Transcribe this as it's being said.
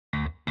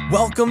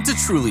Welcome to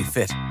Truly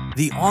Fit,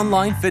 the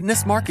online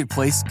fitness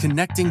marketplace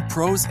connecting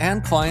pros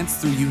and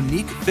clients through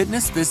unique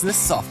fitness business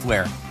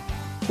software.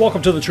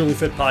 Welcome to the Truly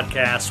Fit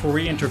podcast, where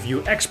we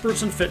interview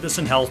experts in fitness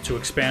and health to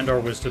expand our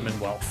wisdom and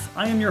wealth.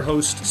 I am your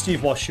host, Steve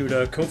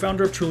Washuta,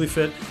 co-founder of Truly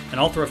Fit and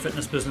author of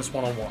Fitness Business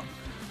 101.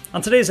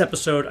 On today's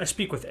episode, I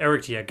speak with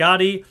Eric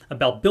Diagati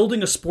about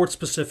building a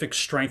sport-specific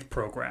strength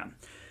program.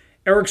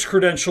 Eric's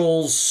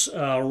credentials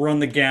run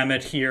the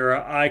gamut here.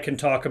 I can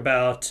talk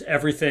about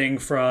everything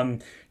from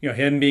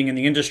him being in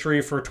the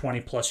industry for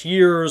 20 plus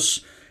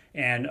years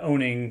and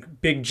owning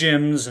big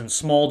gyms and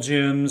small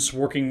gyms,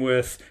 working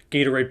with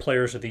Gatorade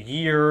Players of the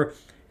Year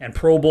and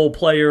Pro Bowl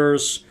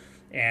players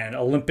and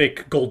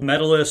Olympic gold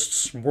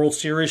medalists, World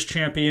Series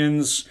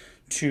champions,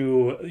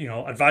 to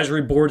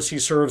advisory boards he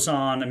serves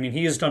on. I mean,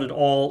 he has done it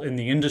all in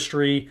the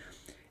industry,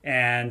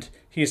 and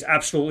he is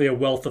absolutely a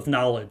wealth of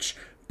knowledge.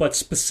 But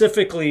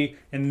specifically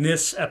in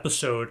this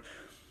episode,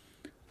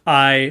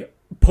 I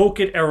poke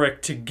at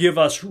Eric to give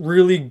us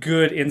really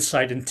good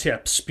insight and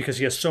tips, because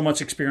he has so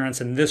much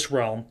experience in this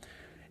realm,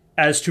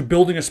 as to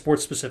building a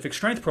sports-specific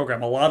strength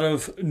program. A lot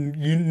of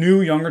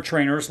new, younger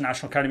trainers,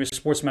 National Academy of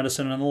Sports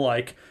Medicine and the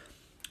like,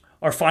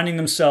 are finding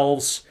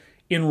themselves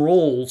in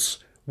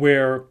roles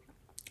where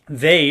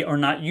they are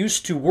not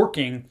used to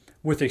working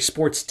with a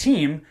sports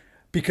team,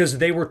 because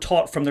they were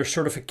taught from their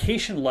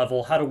certification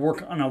level how to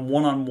work on a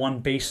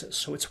one-on-one basis.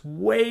 So it's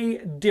way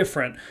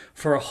different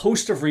for a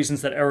host of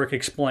reasons that Eric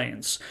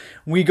explains.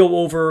 We go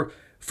over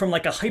from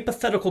like a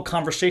hypothetical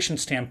conversation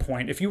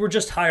standpoint. If you were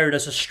just hired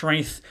as a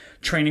strength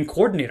training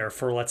coordinator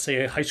for, let's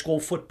say, a high school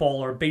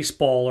football or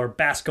baseball or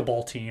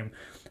basketball team,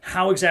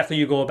 how exactly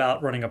you go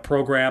about running a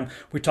program.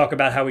 We talk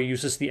about how he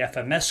uses the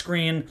FMS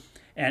screen,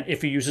 and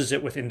if he uses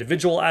it with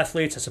individual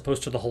athletes as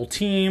opposed to the whole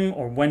team,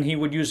 or when he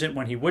would use it,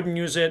 when he wouldn't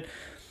use it.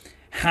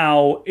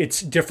 How it's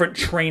different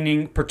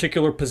training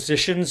particular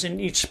positions in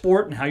each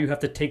sport, and how you have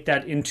to take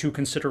that into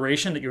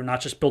consideration, that you're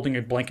not just building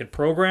a blanket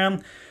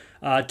program.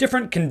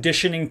 Different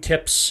conditioning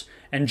tips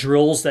and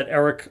drills that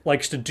Eric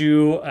likes to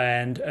do,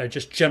 and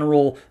just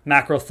general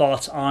macro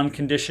thoughts on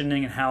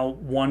conditioning and how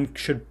one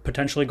should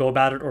potentially go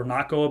about it or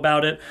not go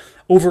about it.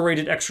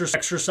 Overrated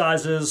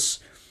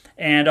exercises,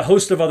 and a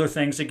host of other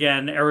things.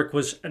 Again, Eric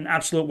was an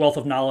absolute wealth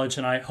of knowledge,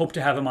 and I hope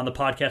to have him on the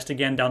podcast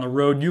again down the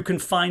road. You can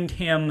find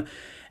him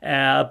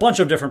a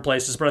bunch of different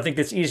places, but I think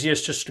it's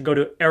easiest just to go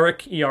to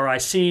Eric,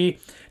 E-R-I-C,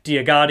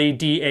 Diagati,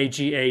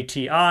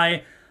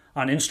 D-A-G-A-T-I,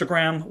 on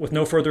Instagram. With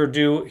no further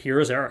ado, here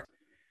is Eric.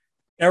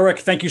 Eric,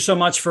 thank you so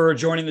much for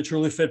joining the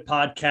Truly Fit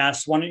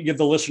podcast. Why don't you give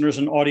the listeners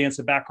and audience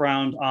a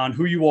background on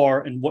who you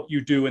are and what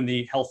you do in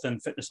the health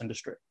and fitness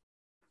industry?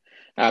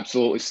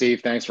 Absolutely,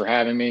 Steve. Thanks for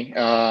having me.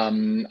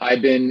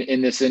 I've been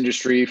in this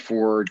industry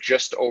for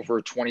just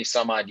over 20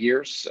 some odd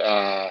years.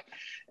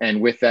 And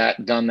with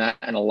that, done that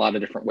in a lot of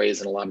different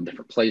ways in a lot of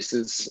different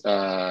places.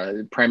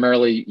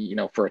 Primarily,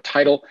 for a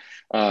title,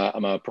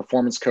 I'm a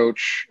performance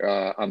coach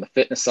on the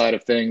fitness side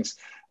of things,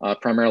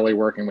 primarily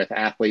working with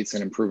athletes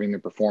and improving their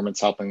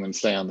performance, helping them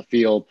stay on the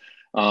field.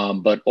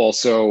 But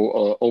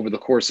also over the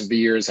course of the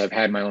years, I've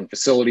had my own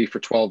facility for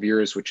 12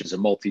 years, which is a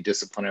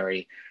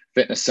multidisciplinary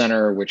fitness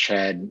center, which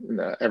had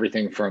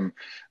everything from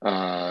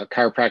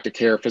chiropractic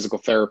care, physical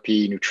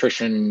therapy,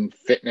 nutrition,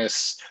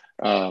 fitness,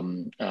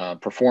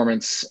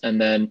 performance.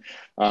 And then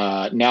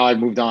now I've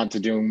moved on to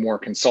doing more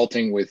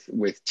consulting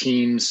with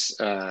teams,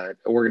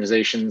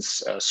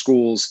 organizations,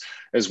 schools,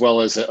 as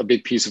well as a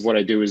big piece of what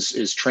I do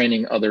is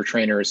training other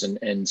trainers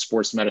and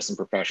sports medicine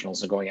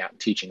professionals and going out and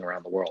teaching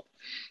around the world.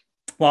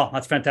 Well,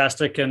 that's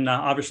fantastic. And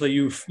obviously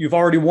you've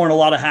already worn a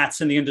lot of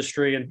hats in the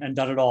industry and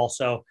done it all.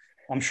 So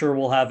I'm sure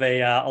we'll have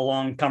a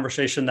long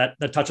conversation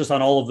that touches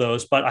on all of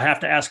those. But I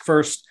have to ask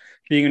first,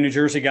 being a New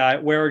Jersey guy,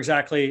 where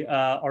exactly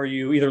are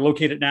you either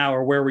located now,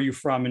 or where were you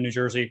from in New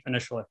Jersey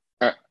initially?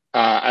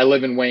 I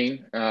live in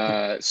Wayne,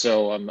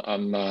 so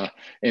I'm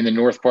in the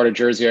north part of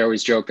Jersey. I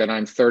always joke that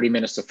I'm 30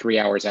 minutes to 3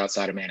 hours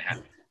outside of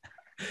Manhattan.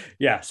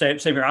 Yeah, same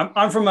here.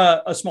 I'm from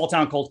a small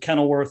town called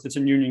Kenilworth. It's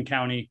in Union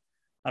County.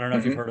 I don't know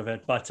if you've heard of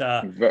it, but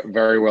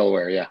very well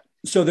aware. Yeah.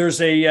 So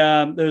there's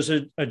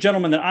a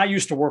gentleman that I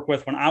used to work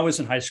with when I was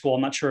in high school.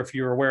 I'm not sure if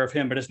you're aware of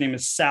him, but his name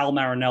is Sal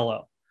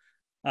Marinello.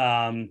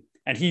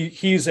 And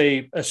he's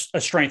a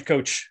strength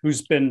coach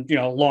who's been,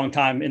 a long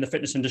time in the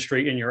fitness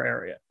industry in your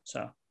area.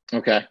 So,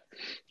 okay.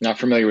 Not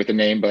familiar with the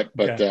name, but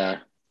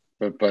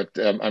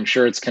I'm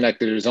sure it's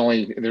connected. There's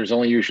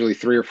only usually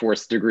 3 or 4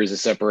 degrees of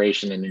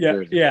separation in New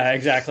Jersey. Yeah,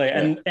 exactly.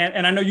 Yeah.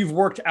 And I know you've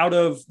worked out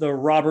of the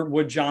Robert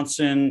Wood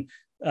Johnson.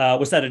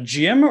 Was that a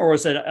gym, or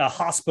was it a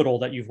hospital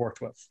that you've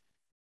worked with?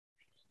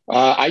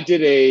 I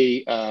did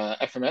a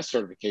FMS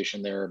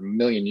certification there a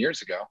million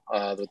years ago.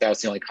 That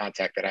was the only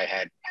contact that I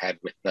had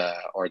with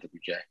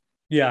RWJ.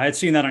 Yeah, I had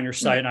seen that on your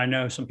site, and I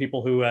know some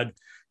people who had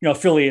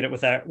affiliated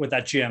with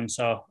that gym.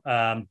 So,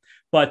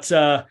 but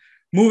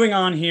moving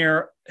on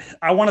here,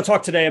 I want to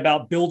talk today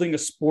about building a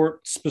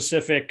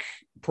sport-specific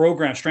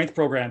program, strength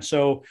program.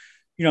 So,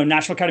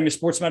 National Academy of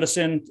Sports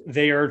Medicine,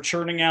 they are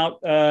churning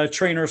out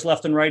trainers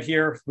left and right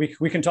here.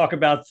 We can talk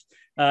about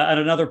at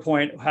another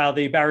point how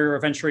the barrier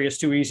of entry is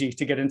too easy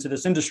to get into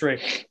this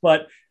industry.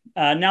 But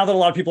now that a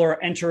lot of people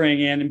are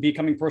entering in and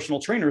becoming personal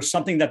trainers,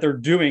 something that they're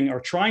doing or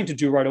trying to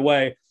do right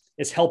away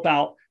is help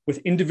out with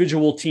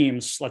individual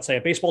teams, let's say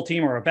a baseball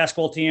team or a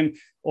basketball team,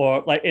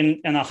 or like in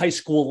a high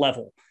school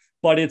level.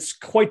 But it's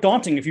quite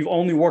daunting if you've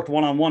only worked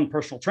one-on-one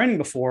personal training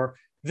before.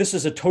 This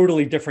is a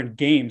totally different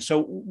game.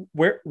 So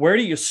where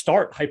do you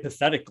start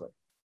hypothetically?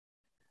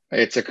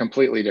 It's a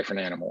completely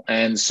different animal.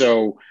 And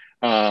so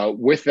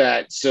with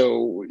that,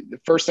 so the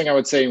first thing I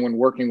would say when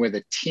working with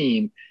a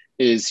team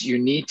is you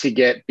need to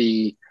get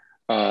the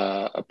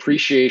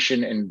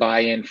appreciation and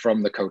buy-in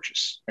from the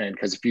coaches. And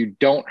because if you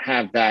don't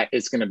have that,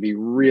 it's going to be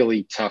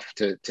really tough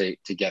to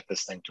get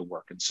this thing to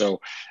work. And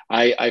so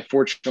I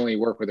fortunately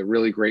work with a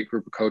really great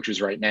group of coaches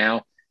right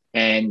now,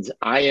 and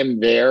I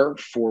am there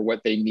for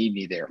what they need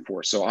me there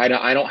for. So I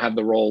don't have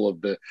the role of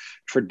the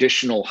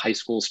traditional high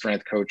school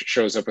strength coach that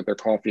shows up with their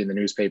coffee in the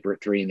newspaper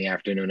at 3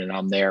 p.m. and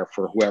I'm there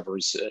for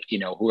whoever's,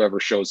 whoever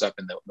shows up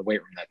in the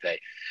weight room that day.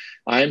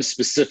 I am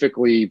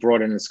specifically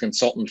brought in as a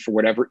consultant for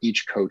whatever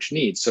each coach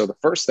needs. So the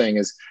first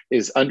thing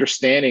is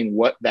understanding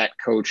what that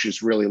coach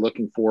is really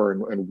looking for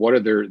and what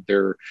are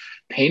their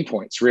pain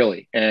points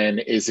really. And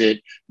is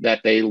it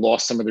that they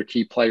lost some of their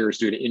key players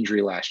due to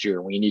injury last year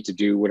and we need to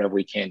do whatever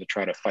we can to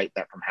try to fight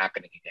that from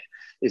happening again?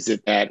 Is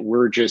it that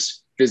we're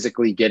just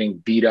physically getting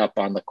beat up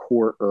on the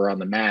court or on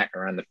the mat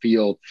or on the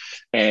field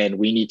and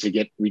we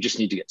just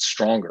need to get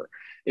stronger?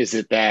 Is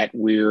it that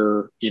we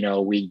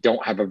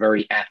don't have a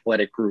very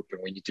athletic group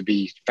and we need to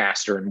be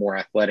faster and more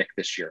athletic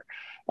this year?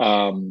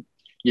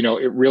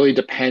 It really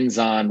depends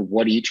on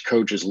what each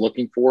coach is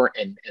looking for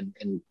and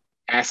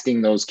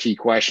asking those key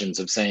questions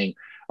of saying,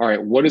 all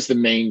right, what is the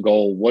main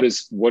goal? What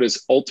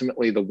is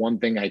ultimately the one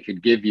thing I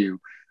could give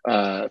you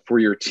for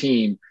your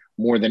team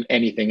more than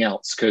anything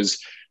else? Because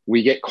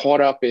we get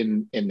caught up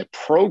in the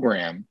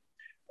program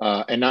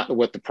and not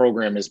what the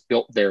program is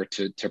built there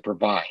to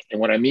provide.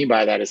 And what I mean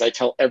by that is I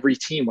tell every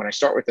team when I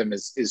start with them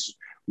is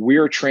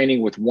we're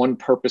training with one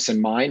purpose in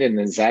mind, and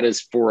that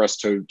is for us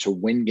to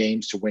win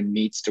games, to win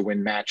meets, to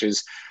win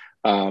matches.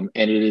 And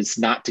it is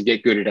not to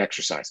get good at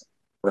exercising,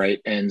 right?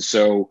 And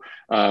so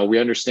we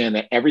understand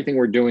that everything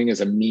we're doing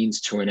is a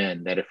means to an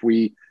end, that if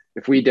we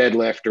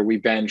deadlift or we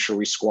bench or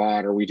we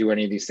squat or we do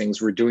any of these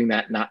things, we're doing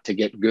that not to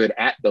get good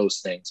at those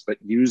things, but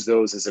use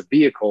those as a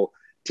vehicle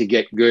to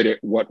get good at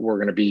what we're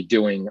going to be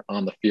doing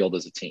on the field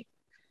as a team.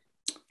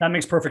 That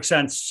makes perfect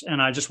sense.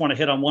 And I just want to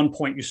hit on one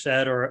point you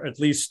said, or at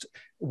least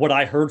what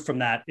I heard from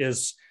that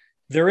is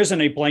there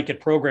isn't a blanket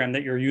program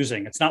that you're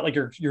using. It's not like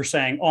you're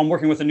saying, oh, I'm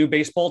working with a new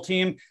baseball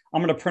team.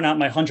 I'm going to print out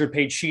my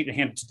 100-page sheet and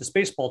hand it to this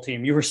baseball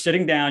team. You were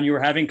sitting down, you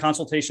were having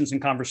consultations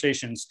and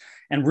conversations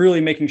and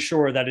really making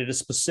sure that it is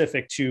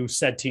specific to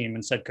said team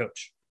and said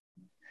coach.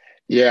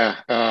 Yeah,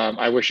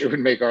 I wish it would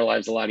make our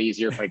lives a lot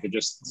easier if I could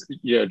just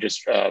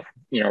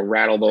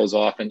rattle those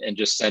off and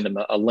just send them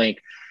a link.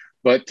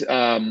 But,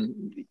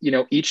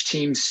 each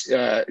team's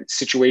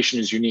situation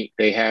is unique.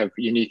 They have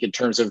unique in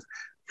terms of,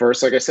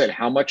 first, like I said,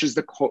 how much is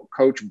the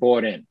coach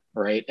bought in,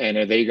 right? And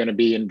are they going to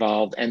be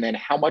involved? And then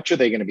how much are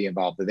they going to be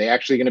involved? Are they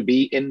actually going to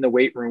be in the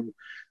weight room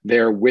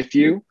there with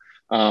you?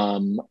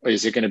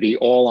 Is it going to be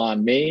all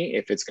on me?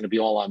 If it's going to be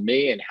all on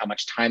me, and how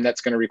much time that's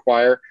going to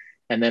require?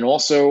 And then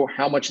also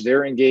how much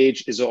they're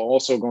engaged is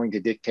also going to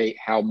dictate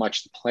how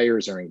much the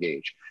players are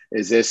engaged.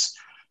 Is this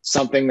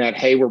something that,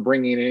 hey, we're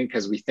bringing it in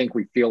because we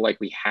feel like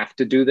we have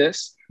to do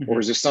this? Mm-hmm. Or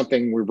is this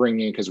something we're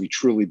bringing in because we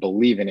truly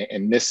believe in it?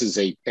 And this is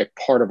a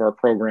part of our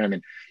program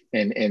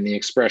and the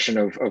expression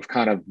of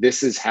kind of,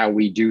 this is how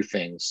we do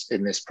things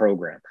in this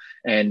program.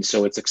 And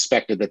so it's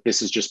expected that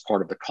this is just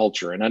part of the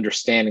culture, and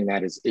understanding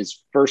that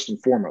is first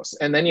and foremost.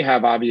 And then you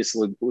have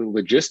obviously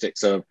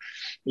logistics of,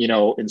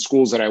 in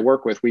schools that I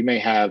work with, we may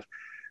have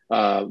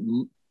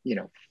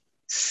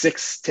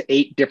 6 to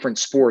 8 different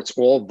sports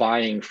all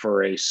vying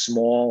for a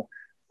small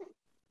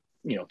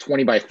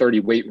 20 by 30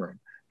 weight room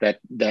that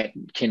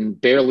can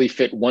barely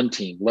fit one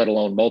team, let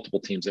alone multiple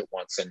teams at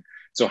once. And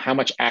so how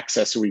much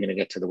access are we going to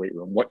get to the weight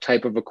room? What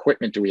type of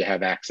equipment do we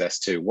have access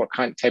to? What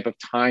type of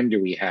time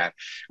do we have?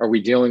 Are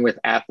we dealing with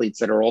athletes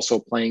that are also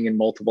playing in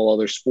multiple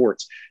other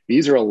sports?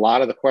 These are a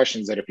lot of the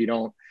questions that if you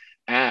don't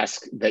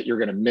ask, that you're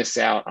going to miss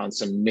out on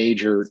some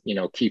major,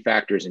 key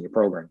factors in your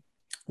program.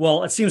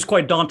 Well, it seems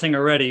quite daunting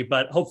already,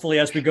 but hopefully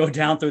as we go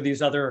down through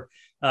these other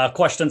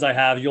questions I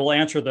have, you'll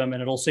answer them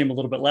and it'll seem a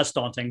little bit less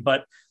daunting.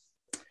 But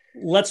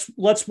let's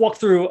walk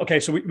through. Okay,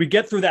 so we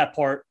get through that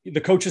part.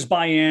 The coaches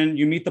buy in,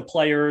 you meet the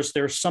players.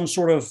 There's some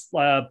sort of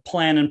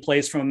plan in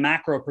place from a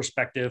macro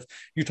perspective.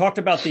 You talked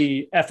about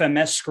the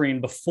FMS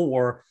screen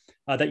before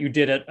that you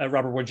did at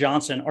Robert Wood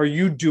Johnson. Are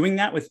you doing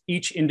that with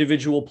each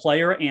individual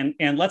player?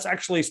 And let's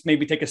actually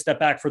maybe take a step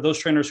back for those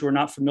trainers who are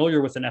not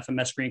familiar with an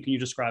FMS screen. Can you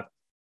describe it?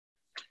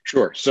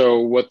 Sure. So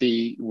what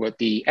the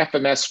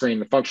FMS screen,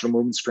 the functional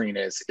movement screen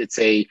is, it's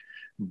a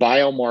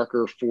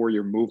biomarker for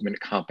your movement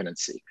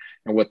competency.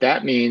 And what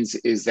that means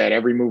is that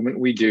every movement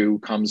we do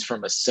comes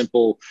from a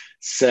simple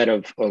set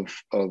of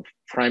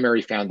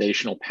primary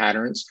foundational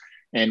patterns.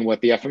 And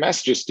what the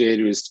FMS just did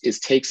is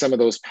take some of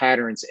those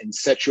patterns and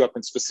set you up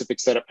in specific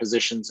setup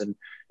positions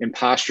and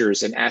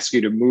postures and ask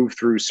you to move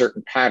through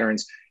certain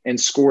patterns and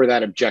score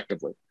that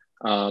objectively.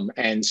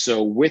 And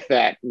so with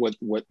that, what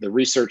the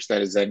research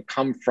that has then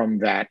come from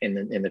that in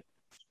the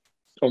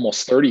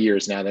almost 30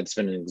 years now that's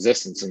been in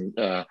existence,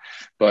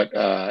 but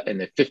in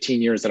the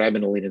 15 years that I've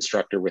been a lead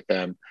instructor with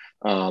them,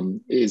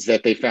 is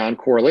that they found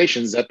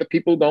correlations that the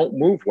people don't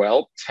move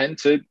well tend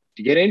to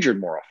get injured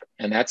more often.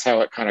 And that's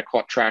how it kind of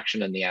caught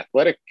traction in the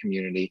athletic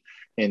community,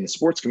 in the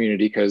sports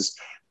community, because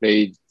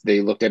they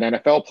looked at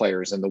NFL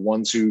players, and the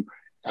ones who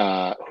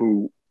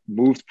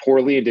moved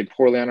poorly and did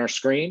poorly on our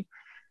screen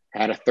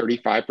had a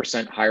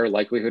 35% higher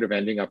likelihood of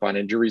ending up on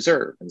injury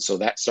reserve. And so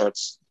that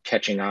starts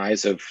catching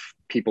eyes of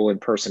people in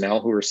personnel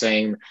who are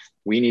saying,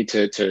 we need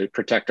to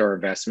protect our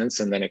investments.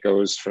 And then it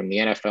goes from the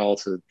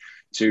NFL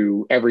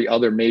to every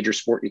other major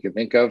sport you can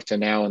think of, to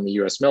now in the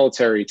US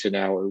military, to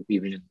now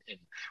even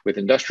with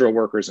industrial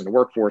workers in the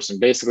workforce, and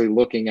basically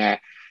looking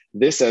at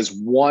this as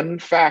one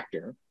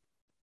factor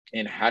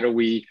in how do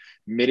we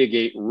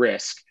mitigate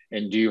risk.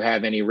 And do you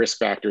have any risk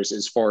factors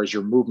as far as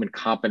your movement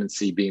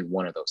competency being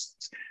one of those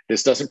things?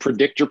 This doesn't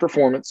predict your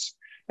performance,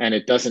 and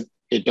it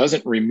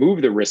doesn't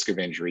remove the risk of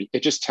injury.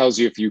 It just tells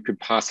you if you could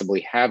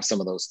possibly have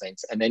some of those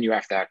things. And then you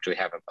have to actually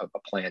have a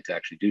plan to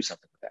actually do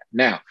something with that.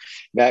 Now,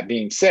 that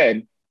being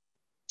said,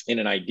 in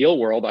an ideal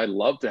world, I'd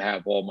love to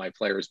have all my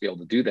players be able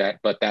to do that,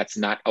 but that's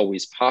not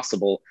always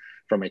possible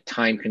from a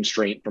time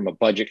constraint, from a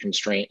budget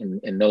constraint,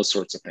 and those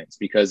sorts of things,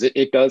 because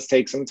it does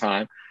take some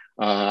time.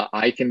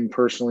 I can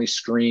personally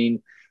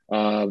screen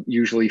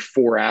usually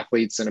 4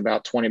 athletes in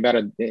about 20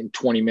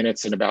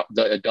 minutes and about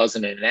a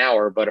dozen in an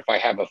hour. But if I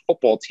have a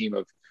football team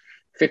of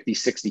 50,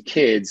 60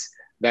 kids,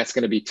 that's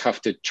going to be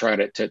tough to try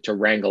to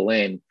wrangle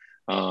in.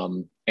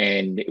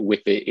 And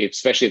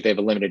especially if they have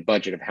a limited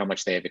budget of how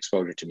much they have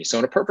exposure to me. So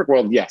in a perfect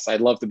world, yes,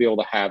 I'd love to be able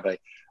to have a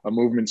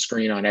movement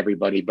screen on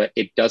everybody, but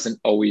it doesn't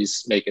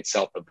always make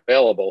itself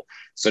available.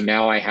 So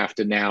now I have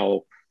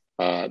to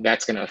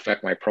that's going to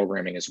affect my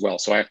programming as well.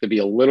 So I have to be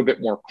a little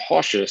bit more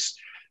cautious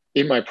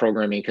in my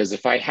programming, because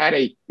if I had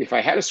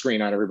a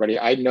screen on everybody,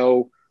 I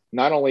know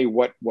not only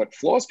what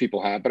flaws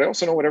people have, but I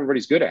also know what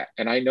everybody's good at.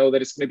 And I know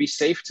that it's going to be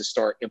safe to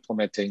start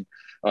implementing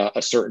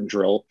a certain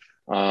drill,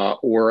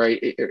 or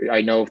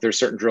I know if there's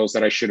certain drills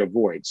that I should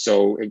avoid.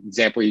 So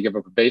example, you give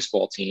up a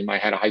baseball team. I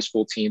had a high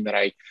school team that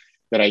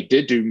I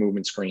did do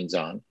movement screens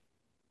on.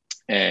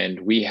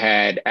 And we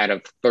had, out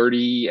of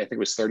 30, I think it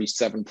was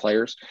 37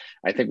 players,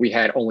 I think we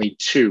had only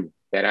 2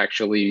 that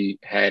actually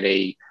had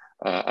a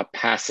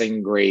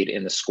passing grade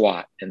in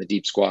the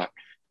deep squat,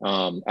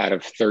 out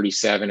of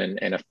 37.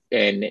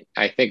 And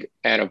I think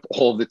out of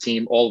all of the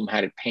team, all of them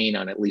had a pain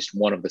on at least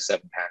one of the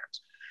 7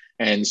 patterns.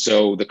 And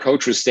so the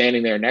coach was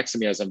standing there next to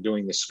me as I'm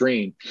doing the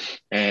screen,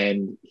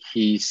 and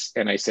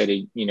I said,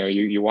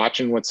 you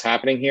watching what's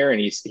happening here? And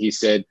he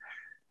said,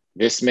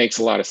 this makes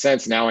a lot of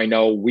sense. Now I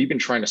know we've been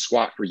trying to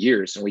squat for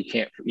years, and we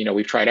can't,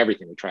 we've tried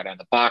everything. We tried on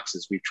the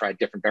boxes, we've tried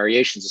different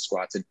variations of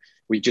squats, and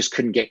we just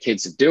couldn't get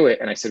kids to do it.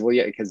 And I said, well,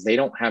 yeah, because they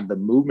don't have the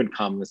movement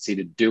competency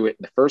to do it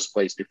in the first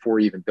place before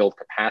you even build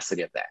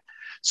capacity of that.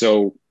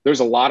 So there's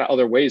a lot of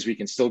other ways we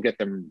can still get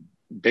them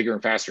bigger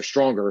and faster,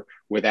 stronger,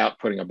 without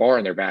putting a bar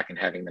on their back and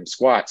having them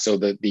squat. So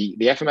the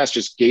FMS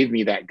just gave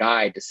me that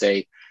guide to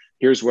say,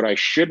 here's what I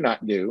should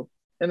not do,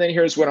 and then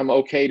here's what I'm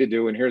okay to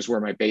do, and here's where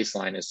my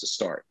baseline is to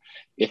start.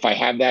 If I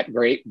have that,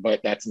 great,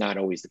 but that's not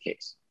always the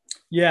case.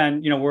 Yeah,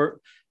 and we're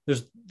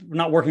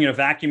not working in a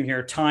vacuum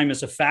here. Time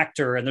is a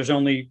factor, and there's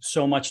only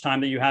so much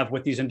time that you have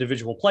with these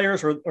individual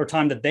players, or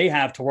time that they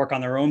have to work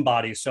on their own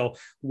bodies. So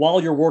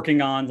while you're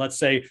working on, let's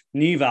say,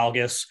 knee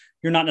valgus,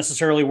 you're not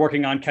necessarily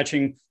working on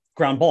catching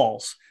ground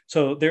balls.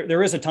 So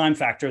there is a time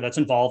factor that's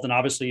involved, and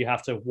obviously you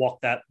have to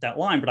walk that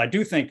line. But I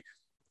do think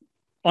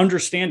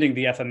understanding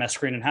the FMS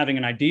screen and having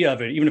an idea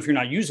of it, even if you're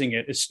not using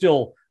it, is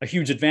still a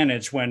huge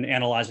advantage when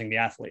analyzing the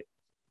athlete.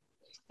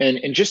 And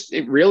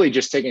really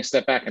just taking a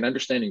step back and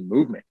understanding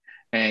movement,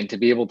 and to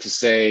be able to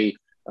say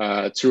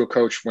to a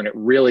coach when it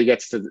really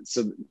gets to,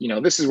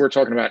 this is, we're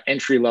talking about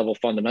entry level,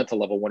 fundamental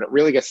level. When it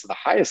really gets to the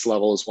highest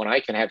level is when I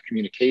can have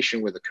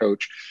communication with a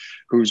coach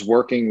who's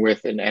working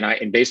with,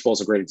 and baseball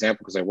is a great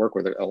example because I work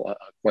with it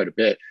quite a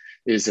bit,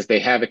 is if they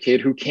have a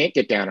kid who can't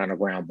get down on a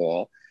ground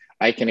ball,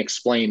 I can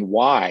explain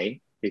why.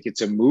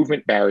 It's a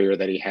movement barrier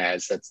that he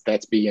has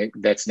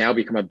that's now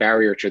become a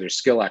barrier to their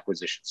skill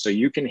acquisition. So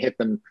you can hit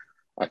them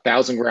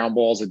 1,000 ground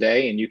balls a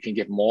day and you can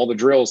give them all the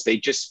drills. They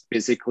just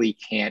physically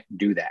can't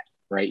do that,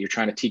 right? You're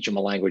trying to teach them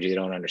a language they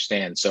don't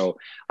understand. So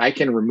I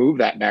can remove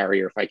that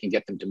barrier if I can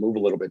get them to move a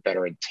little bit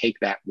better and take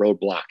that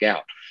roadblock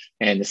out.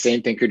 And the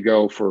same thing could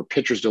go for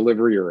pitcher's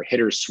delivery or a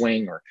hitter's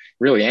swing, or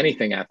really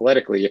anything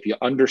athletically. If you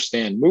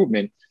understand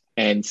movement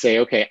and say,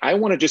 okay, I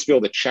want to just be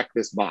able to check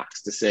this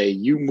box to say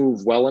you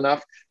move well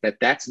enough that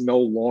that's no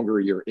longer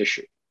your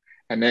issue.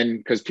 And then,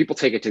 because people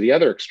take it to the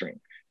other extreme,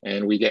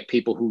 and we get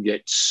people who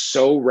get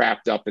so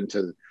wrapped up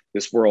into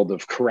this world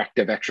of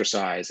corrective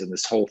exercise and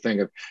this whole thing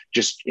of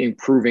just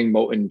improving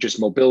just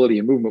mobility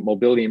and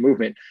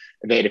movement,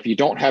 that if you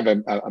don't have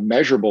a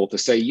measurable to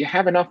say you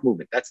have enough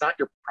movement, that's not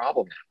your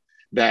problem now.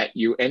 That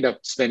you end up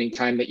spending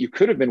time that you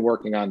could have been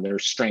working on their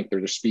strength or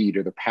their speed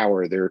or their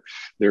power, their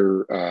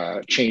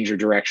change of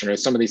direction, or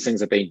some of these things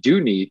that they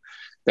do need,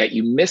 that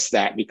you miss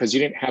that because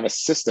you didn't have a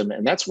system.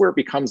 And that's where it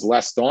becomes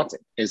less daunting,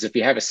 is if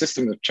you have a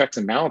system of checks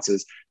and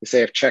balances to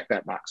say, I've checked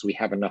that box, we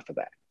have enough of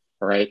that.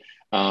 All right.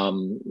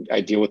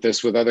 I deal with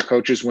this with other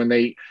coaches when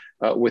they,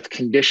 with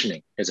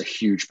conditioning is a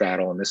huge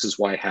battle. And this is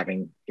why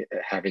having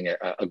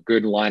a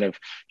good line of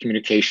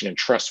communication and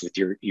trust with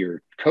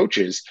your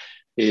coaches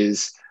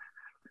is,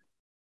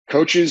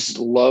 coaches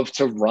love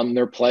to run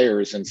their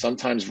players and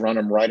sometimes run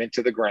them right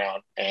into the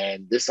ground.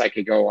 And this I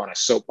could go on a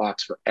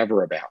soapbox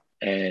forever about.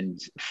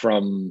 And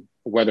from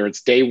whether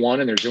it's day one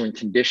and they're doing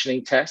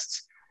conditioning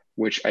tests,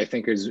 which I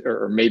think is,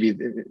 or maybe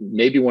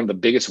one of the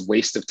biggest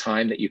waste of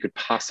time that you could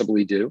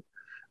possibly do,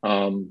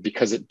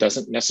 because it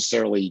doesn't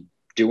necessarily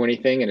do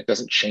anything and it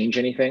doesn't change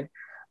anything.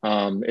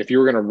 If you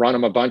were going to run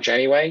them a bunch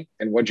anyway,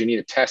 and what'd you need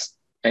to test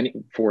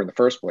for in the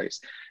first place?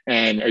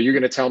 And are you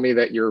going to tell me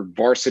that your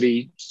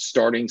varsity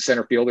starting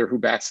center fielder who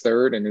bats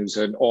third and who's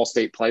an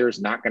all-state player is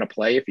not going to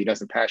play if he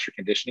doesn't pass your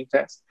conditioning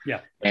test?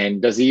 Yeah.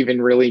 And does he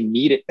even really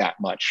need it that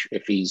much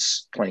if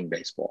he's playing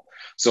baseball?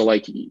 So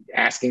like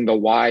asking the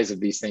whys of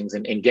these things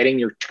and getting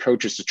your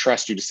coaches to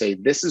trust you to say,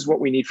 this is what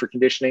we need for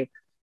conditioning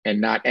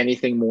and not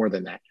anything more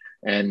than that.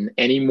 And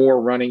any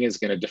more running is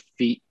going to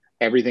defeat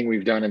everything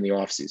we've done in the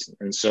off season.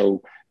 And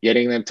so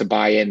getting them to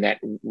buy in that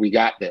we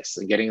got this,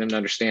 and getting them to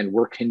understand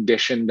we're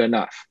conditioned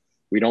enough.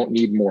 We don't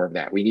need more of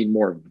that. We need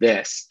more of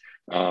this,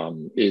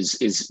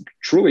 is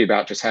truly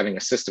about just having a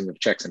system of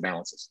checks and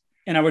balances.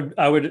 And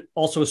I would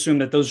also assume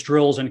that those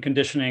drills and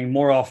conditioning,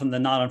 more often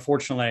than not,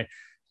 unfortunately,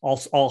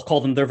 I'll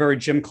call them, they're very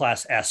gym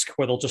class-esque,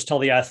 where they'll just tell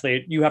the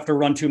athlete, you have to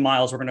run 2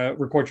 miles. We're going to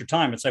record your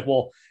time. It's like,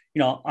 well,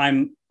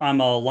 I'm a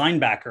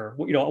linebacker.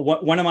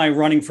 When am I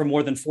running for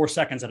more than 4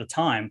 seconds at a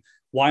time?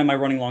 Why am I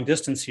running long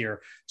distance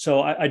here?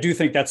 So I do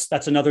think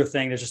that's another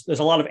thing. There's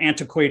a lot of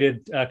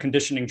antiquated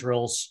conditioning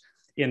drills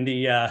in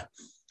the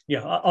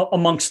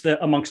amongst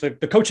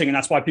the coaching, and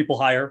that's why people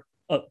hire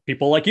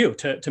people like you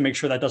to make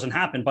sure that doesn't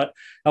happen. But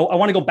I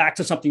want to go back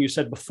to something you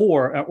said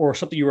before, or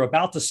something you were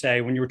about to say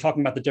when you were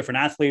talking about the different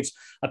athletes,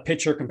 a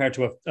pitcher compared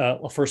to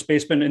a first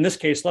baseman. In this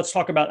case, let's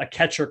talk about a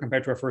catcher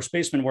compared to a first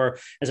baseman, where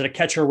as a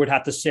catcher would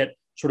have to sit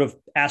sort of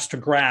ass to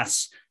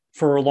grass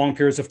for long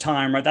periods of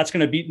time, right? That's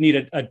going to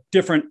need a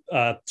different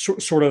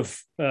sort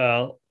of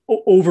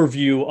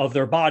overview of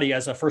their body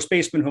as a first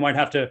baseman, who might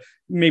have to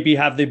maybe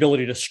have the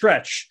ability to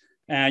stretch.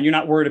 And you're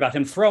not worried about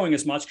him throwing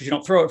as much because you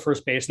don't throw at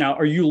first base. Now,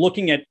 are you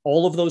looking at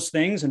all of those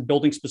things and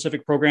building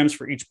specific programs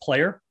for each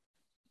player?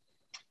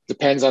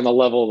 Depends on the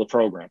level of the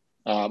program.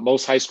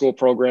 Most high school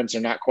programs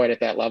are not quite at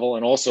that level.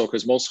 And also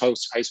because most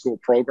high school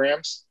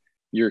programs,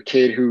 your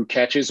kid who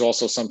catches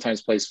also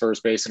sometimes plays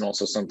first base and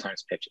also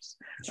sometimes pitches.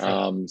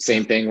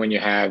 Same thing when you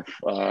have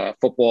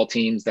football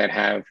teams that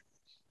have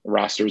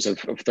rosters of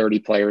 30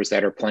 players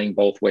that are playing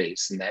both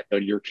ways, and that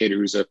your kid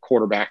who's a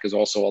quarterback is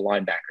also a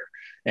linebacker.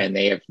 And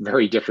they have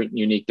very different,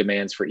 unique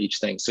demands for each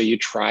thing. So you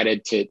try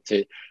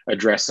to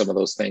address some of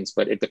those things,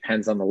 but it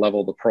depends on the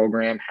level of the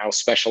program, how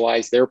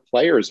specialized their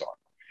players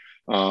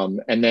are.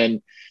 And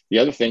then the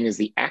other thing is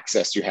the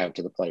access you have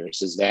to the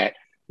players. Is that,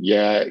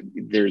 yeah,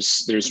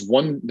 there's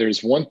one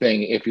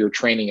thing if you're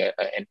training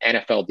an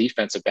NFL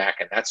defensive back,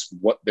 and that's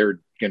what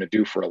they're going to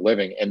do for a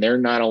living. And they're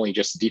not only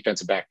just a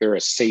defensive back, they're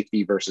a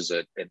safety versus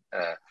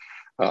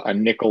a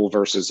nickel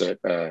versus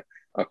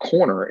a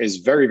corner, is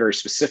very, very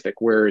specific.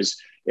 Whereas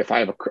if I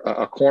have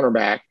a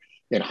cornerback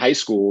in high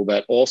school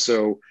that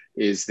also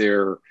is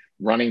their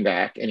running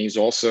back, and he's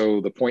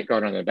also the point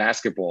guard on the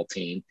basketball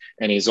team,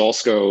 and he's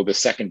also the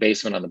second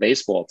baseman on the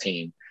baseball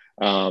team,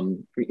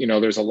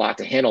 there's a lot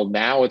to handle.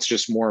 Now it's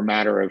just more a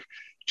matter of,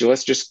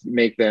 let's just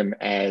make them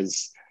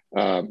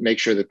make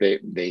sure that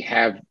they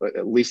have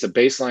at least a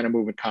baseline of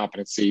movement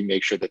competency,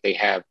 make sure that they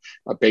have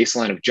a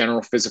baseline of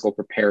general physical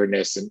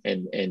preparedness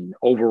and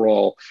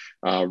overall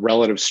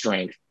relative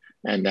strength,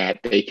 and that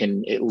they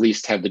can at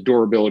least have the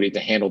durability to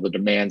handle the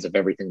demands of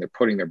everything they're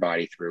putting their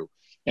body through.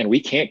 And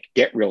we can't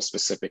get real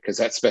specific because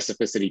that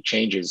specificity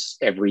changes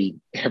every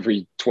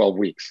 12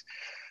 weeks.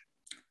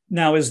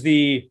 Now, is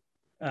the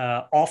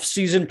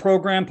off-season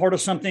program part of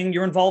something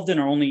you're involved in,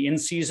 or only in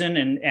season?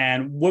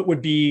 And what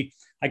would be,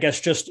 I guess,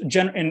 just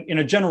in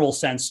a general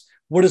sense,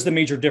 what is the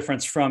major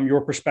difference from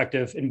your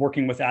perspective in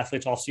working with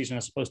athletes off season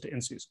as opposed to in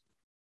season?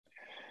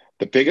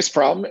 The biggest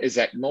problem is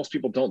that most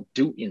people don't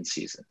do in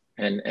season,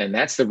 and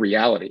that's the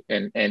reality.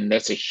 And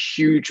that's a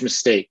huge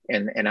mistake.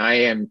 And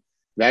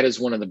that is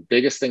one of the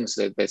biggest things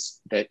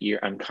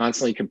I'm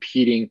constantly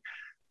competing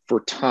for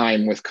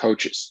time with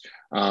coaches.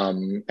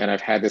 And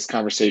I've had this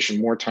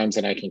conversation more times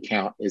than I can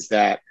count, is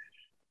that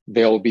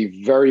they'll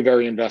be very,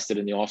 very invested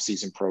in the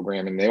off-season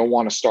program, and they'll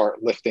want to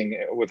start lifting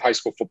with high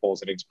school football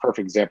as a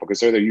perfect example, because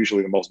they're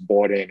usually the most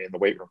bought in the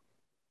weight room.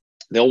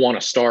 they'll want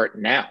to start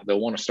now. They'll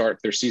want to start,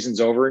 their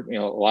season's over. A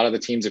lot of the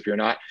teams, if you're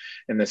not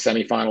in the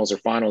semifinals or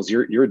finals,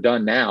 you're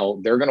done now.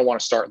 They're going to want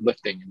to start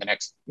lifting in the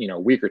next,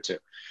 week or two.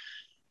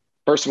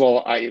 First of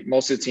all,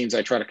 most of the teams,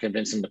 I try to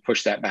convince them to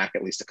push that back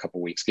at least a couple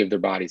of weeks, give their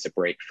bodies a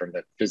break from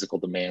the physical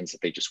demands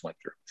that they just went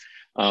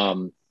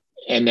through.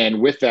 And then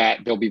with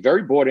that, they'll be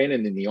very bought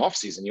in the off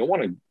season.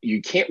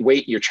 You can't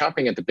wait. You're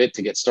chomping at the bit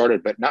to get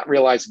started, but not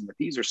realizing that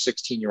these are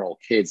 16-year-old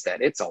kids,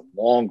 that it's a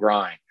long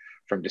grind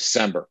from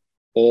December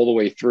all the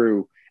way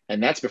through.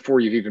 And that's before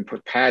you've even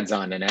put pads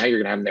on. And now you're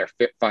going to have them there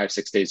fit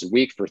 5-6 days a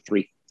week for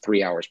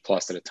three hours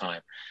plus at a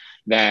time.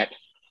 That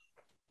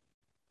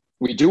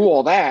we do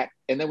all that.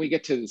 And then we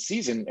get to the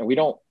season and we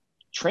don't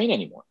train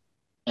anymore.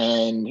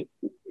 And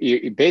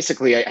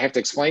basically, I have to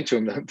explain to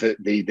them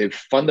the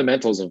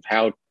fundamentals of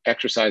how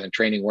exercise and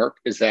training work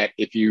is that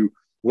if you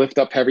lift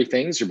up heavy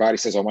things, your body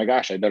says, oh my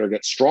gosh, I better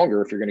get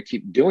stronger if you're going to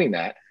keep doing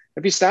that.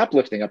 If you stop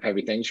lifting up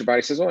heavy things, your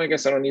body says, oh, I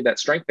guess I don't need that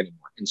strength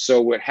anymore. And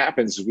so what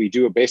happens is we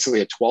do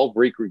basically a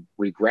 12-week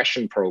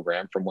regression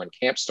program from when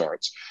camp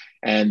starts.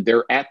 And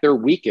they're at their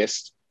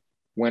weakest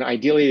when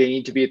ideally they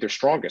need to be at their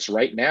strongest.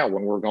 Right now,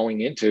 when we're going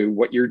into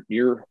what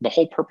the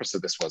whole purpose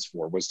of this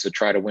was to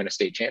try to win a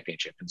state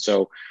championship. And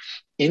so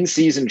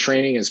in-season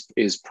training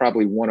is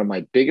probably one of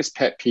my biggest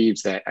pet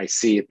peeves that I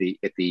see at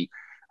the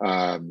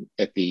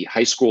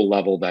high school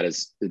level that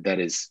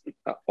is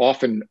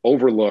often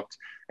overlooked.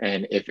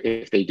 And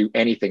if they do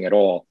anything at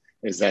all,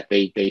 is that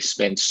they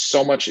spend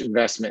so much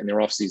investment in their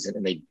off season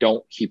and they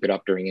don't keep it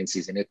up during in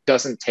season. It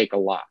doesn't take a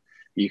lot.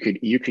 You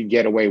could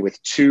get away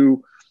with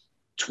 2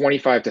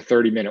 25 to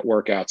 30 minute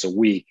workouts a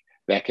week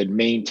that could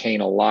maintain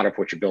a lot of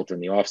what you built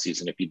in the off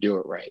season if you do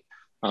it right.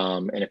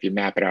 And if you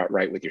map it out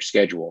right with your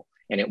schedule,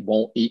 and it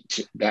won't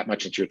eat that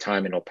much into your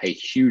time, and it'll pay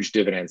huge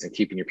dividends in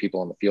keeping your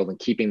people on the field and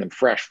keeping them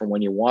fresh from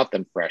when you want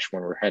them fresh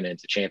when we're heading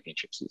into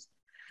championship season.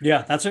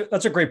 Yeah, that's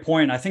a great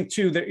point. I think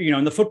too that,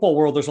 in the football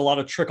world, there's a lot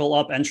of trickle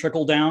up and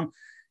trickle down.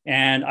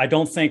 And I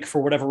don't think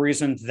for whatever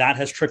reason that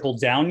has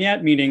trickled down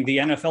yet, meaning the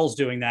NFL's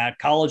doing that,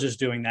 college is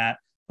doing that,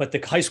 but the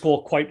high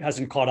school quite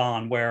hasn't caught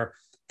on, where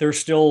they're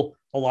still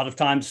a lot of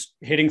times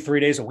hitting 3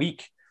 days a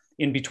week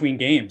in between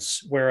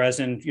games. Whereas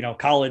in,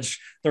 college,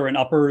 they're in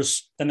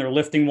uppers, then they're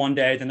lifting one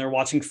day, then they're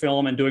watching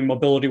film and doing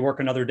mobility work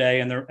another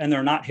day. And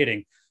they're not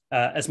hitting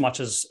as much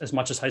as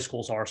high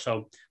schools are.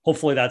 So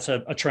hopefully that's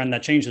a trend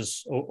that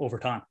changes over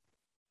time.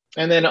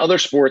 And then other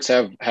sports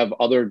have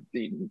other,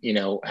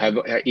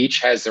 each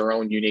has their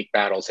own unique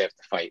battles they have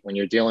to fight. When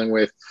you're dealing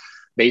with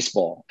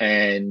baseball,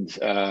 and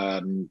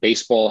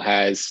baseball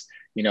has,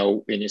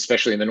 and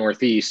especially in the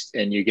Northeast,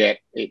 and you get,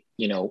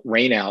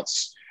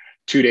 rainouts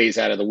 2 days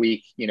out of the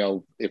week,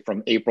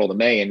 from April to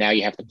May, and now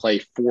you have to play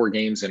 4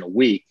 games in a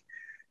week,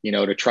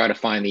 to try to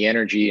find the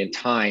energy and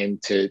time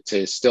to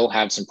still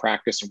have some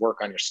practice and work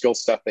on your skill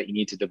stuff that you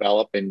need to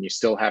develop. And you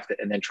still have to,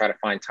 and then try to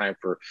find time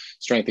for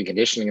strength and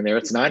conditioning in there.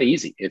 It's not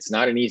easy. It's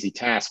not an easy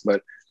task,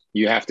 but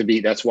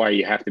that's why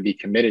you have to be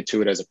committed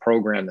to it as a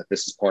program, that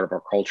this is part of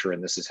our culture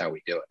and this is how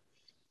we do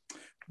it.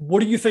 What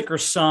do you think are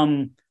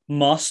some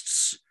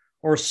musts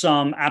or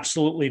some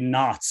absolutely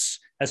nots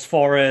as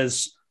far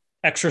as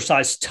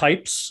exercise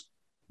types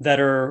that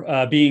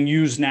are being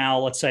used now?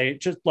 Let's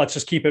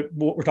just keep it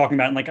what we're talking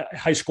about in like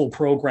high school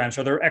programs.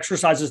 Are there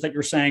exercises that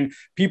you're saying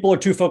people are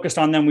too focused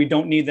on them, we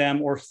don't need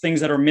them, or things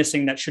that are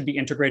missing that should be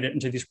integrated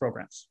into these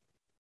programs?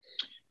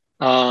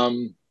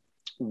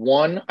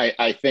 One,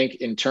 I think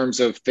in terms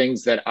of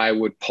things that I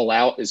would pull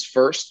out is,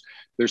 first,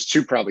 there's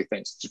 2 probably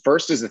things.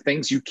 First is the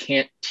things you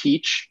can't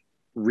teach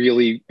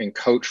really and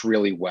coach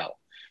really well.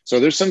 So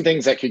there's some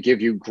things that could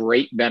give you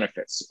great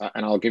benefits.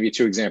 And I'll give you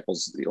 2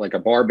 examples, like a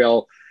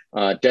barbell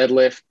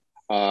deadlift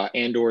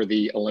and or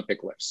the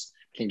Olympic lifts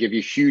can give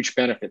you huge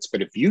benefits.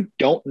 But if you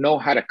don't know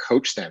how to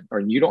coach them, or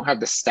you don't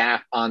have the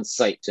staff on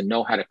site to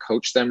know how to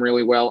coach them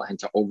really well and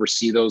to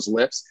oversee those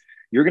lifts,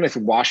 you're going to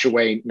wash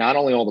away not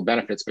only all the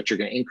benefits, but you're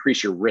going to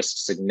increase your risk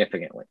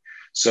significantly.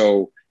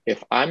 So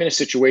if I'm in a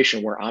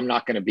situation where I'm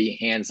not going to be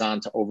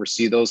hands-on to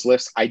oversee those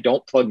lifts, I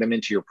don't plug them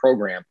into your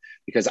program,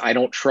 because I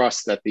don't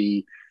trust that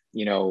the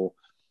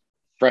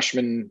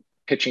freshman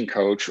pitching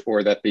coach,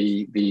 or that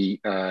the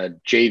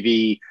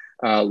JV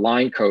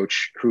line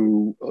coach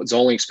who is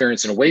only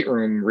experienced in a weight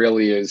room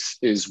really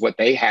is what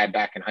they had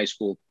back in high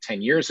school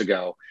 10 years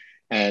ago.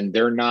 And they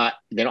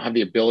don't have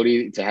the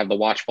ability to have the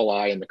watchful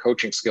eye and the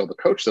coaching skill to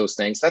coach those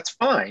things. That's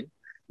fine.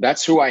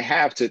 That's who I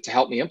have to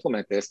help me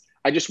implement this.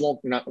 I just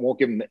won't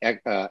give them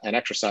an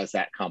exercise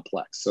that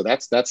complex. So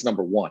that's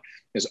number one,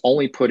 is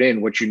only put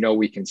in what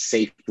we can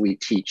safely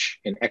teach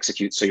and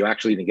execute, so you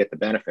actually even get the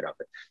benefit of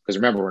it. Because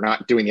remember, we're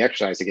not doing the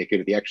exercise to get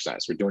good at the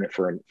exercise. We're doing it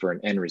for an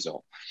end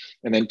result.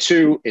 And then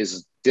 2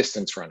 is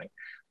distance running,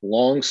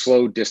 long,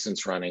 slow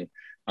distance running,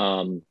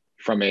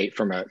 from a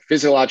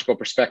physiological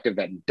perspective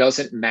that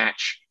doesn't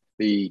match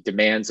the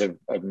demands of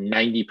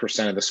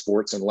 90% of the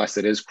sports, unless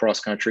it is cross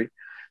country.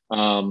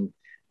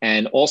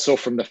 And also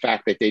from the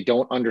fact that they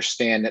don't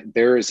understand that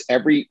there is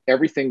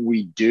everything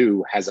we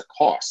do has a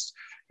cost.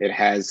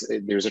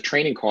 There's a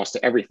training cost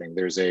to everything.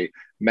 There's a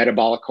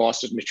metabolic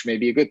cost, which may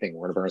be a good thing.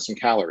 We're going to burn some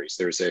calories.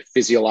 There's a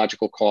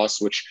physiological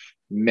cost, which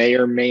may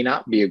or may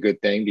not be a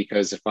good thing,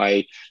 because if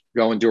I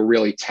go and do a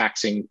really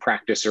taxing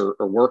practice or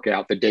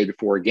workout the day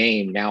before a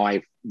game, now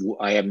I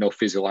have no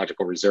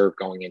physiological reserve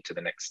going into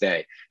the next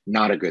day.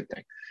 Not a good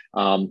thing.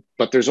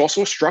 But there's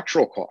also a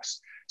structural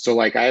cost. So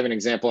like I have an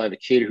example. I have a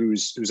kid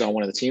who's on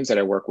one of the teams that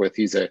I work with.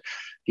 He's a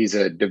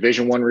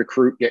Division I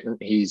recruit.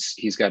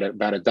 He's got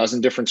about a dozen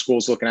different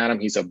schools looking at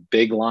him. He's a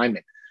big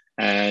lineman,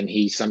 and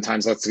he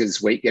sometimes lets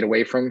his weight get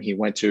away from him. He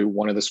went to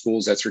one of the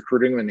schools that's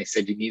recruiting him, and they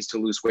said he needs to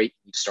lose weight.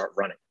 You need to start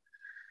running.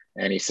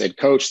 And he said,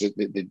 Coach,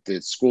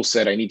 the school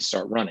said I need to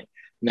start running.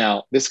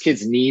 Now, this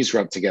kid's knees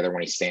rub together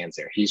when he stands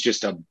there. He's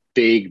just a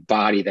big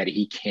body that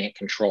he can't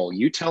control.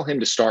 You tell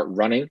him to start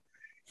running,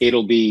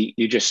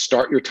 you just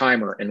start your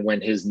timer and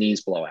when his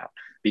knees blow out,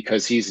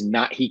 because he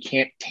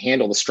can't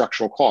handle the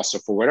structural cost. So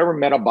for whatever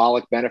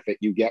metabolic benefit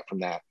you get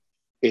from that,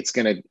 it's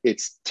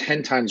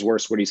 10 times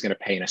worse what he's going to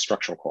pay in a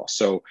structural cost.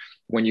 So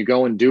when you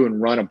go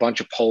and run a bunch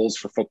of poles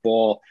for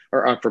football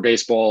or for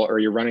baseball, or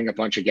you're running a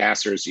bunch of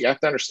gassers, you have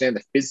to understand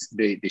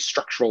the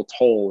structural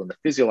toll and the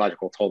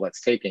physiological toll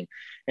that's taking.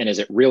 And is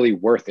it really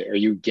worth it? Are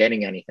you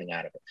getting anything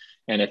out of it?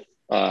 And if,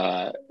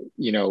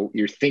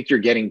 you think you're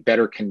getting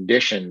better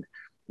conditioned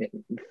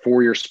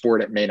for your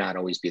sport, it may not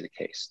always be the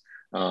case.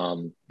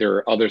 There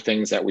are other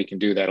things that we can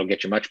do that'll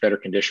get you much better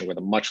condition with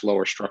a much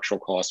lower structural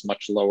cost,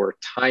 much lower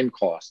time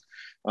cost.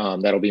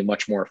 That'll be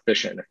much more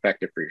efficient and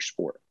effective for your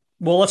sport.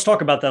 Well, let's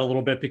talk about that a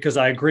little bit, because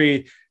I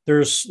agree.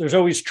 There's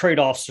always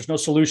trade-offs. There's no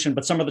solution,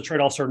 but some of the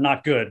trade-offs are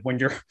not good when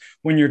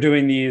you're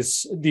doing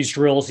these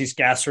drills, these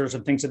gassers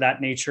and things of that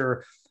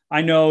nature.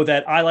 I know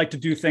that I like to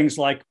do things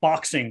like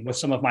boxing with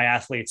some of my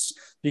athletes,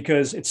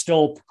 because it's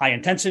still high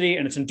intensity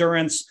and it's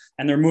endurance,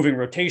 and they're moving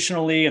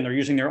rotationally and they're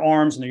using their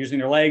arms and they're using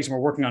their legs, and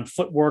we're working on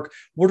footwork.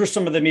 What are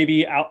some of the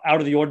maybe out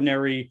of the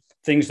ordinary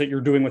things that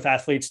you're doing with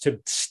athletes to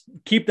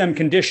keep them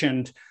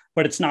conditioned,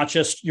 but it's not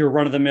just your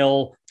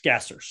run-of-the-mill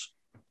gassers?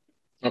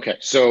 Okay.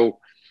 So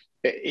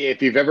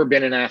if you've ever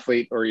been an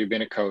athlete or you've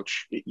been a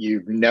coach,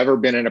 you've never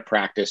been in a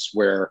practice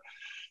where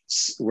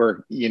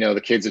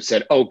the kids have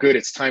said, oh, good,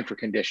 it's time for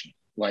conditioning.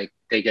 Like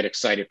they get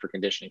excited for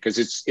conditioning, because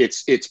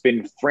it's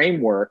been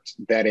frameworked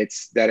that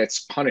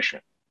it's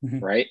punishment, mm-hmm.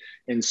 right?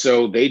 And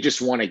so they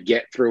just want to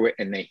get through it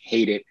and they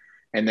hate it.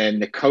 And then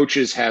the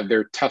coaches have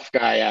their tough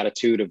guy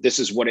attitude of this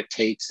is what it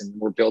takes, and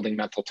we're building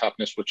mental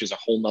toughness, which is a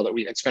whole nother.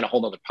 It's been a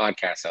whole nother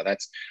podcast. Now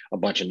that's a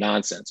bunch of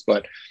nonsense.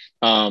 But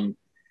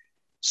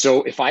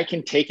so if I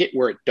can take it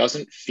where it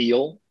doesn't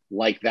feel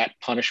like that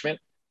punishment,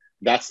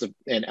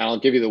 and I'll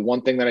give you the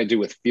one thing that I do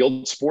with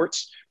field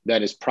sports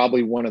that is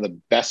probably one of the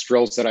best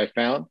drills that I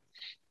found,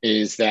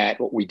 is that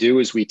what we do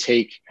is we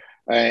take,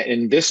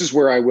 and this is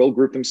where I will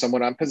group them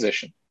somewhat on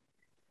position,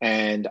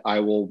 and I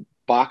will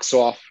box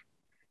off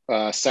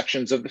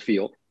sections of the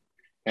field.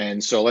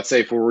 And so let's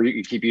say if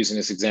you keep using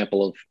this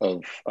example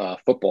of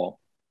football,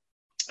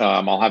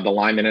 I'll have the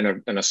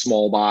lineman in a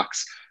small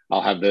box.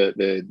 I'll have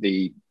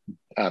the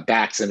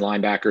backs and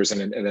linebackers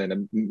and then a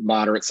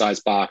moderate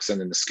sized box,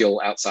 and then the skill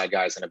outside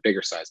guys in a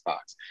bigger sized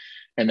box.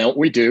 And then what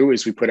we do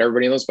is we put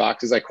everybody in those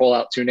boxes. I call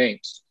out two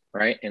names,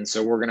 right? And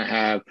so we're going to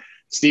have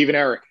Steve and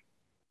Eric.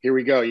 Here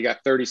we go. You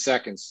got 30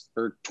 seconds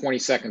or 20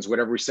 seconds,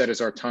 whatever we said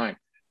is our time.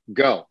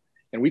 Go.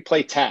 And we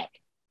play tag.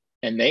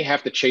 And they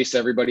have to chase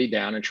everybody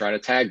down and try to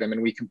tag them.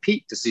 And we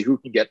compete to see who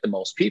can get the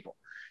most people.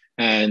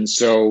 And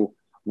so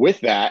with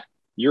that,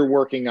 you're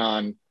working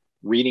on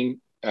reading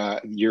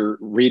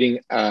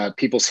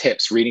people's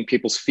hips, reading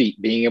people's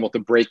feet, being able to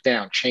break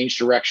down, change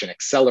direction,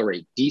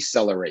 accelerate,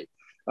 decelerate.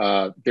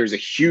 There's a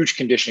huge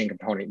conditioning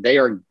component. They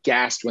are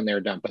gassed when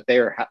they're done, but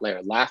they're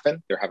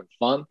laughing, they're having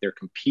fun, they're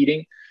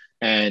competing,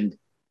 and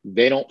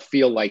they don't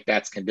feel like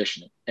that's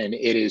conditioning. And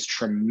it is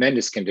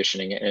tremendous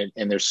conditioning.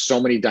 And there's so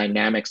many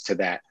dynamics to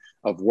that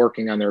of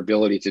working on their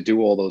ability to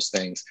do all those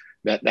things.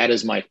 That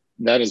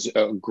is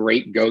a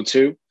great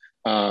go-to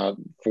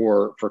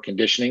for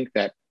conditioning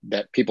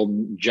that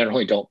people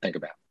generally don't think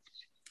about.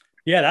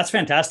 Yeah, that's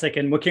fantastic.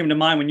 And what came to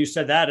mind when you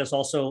said that is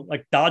also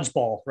like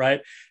dodgeball,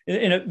 right?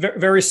 In a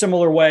very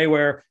similar way,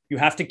 where you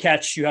have to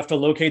catch, you have to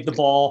locate the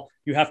ball,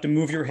 you have to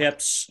move your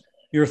hips,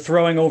 you're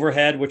throwing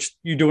overhead, which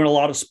you do in a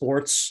lot of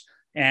sports.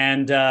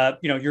 And,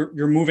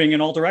 you're moving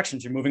in all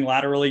directions. You're moving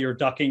laterally, you're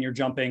ducking, you're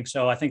jumping.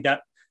 So I think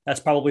that's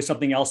probably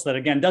something else that,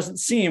 again, doesn't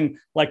seem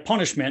like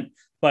punishment,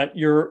 but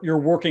you're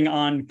working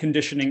on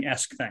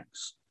conditioning-esque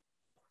things.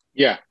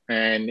 Yeah.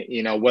 And,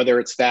 whether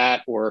it's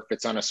that, or if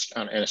it's on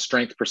a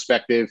strength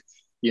perspective,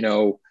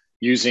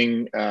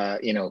 doing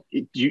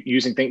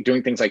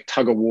things like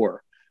tug of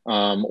war,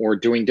 or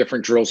doing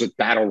different drills with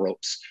battle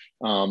ropes.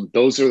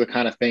 Those are the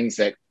kind of things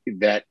that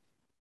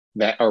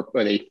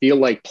they feel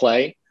like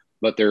play,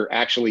 but they're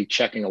actually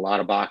checking a lot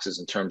of boxes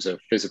in terms of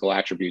physical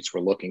attributes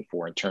we're looking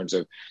for, in terms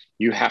of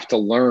you have to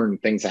learn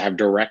things that have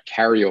direct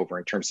carryover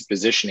in terms of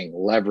positioning,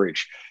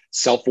 leverage,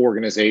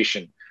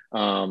 self-organization,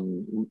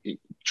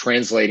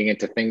 translating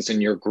into things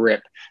in your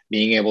grip,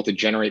 being able to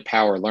generate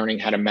power, learning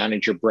how to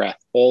manage your breath,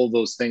 all of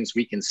those things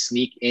we can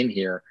sneak in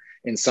here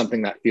in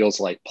something that feels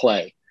like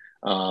play.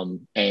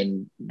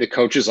 And the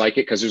coaches like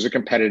it because there's a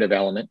competitive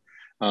element.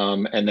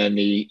 And then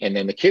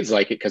the kids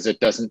like it because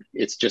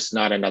it's just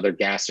not another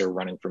gasser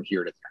running from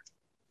here to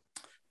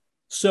there.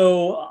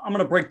 So I'm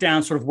going to break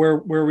down sort of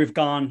where we've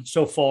gone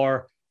so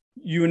far.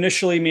 You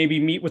initially maybe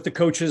meet with the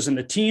coaches and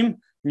the team,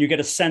 and you get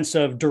a sense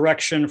of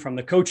direction from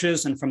the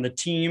coaches and from the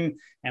team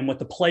and what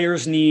the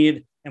players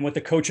need and what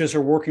the coaches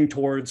are working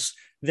towards.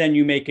 Then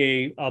you make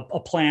a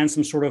plan,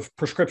 some sort of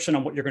prescription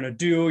on what you're going to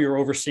do. You're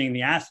overseeing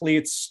the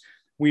athletes.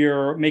 We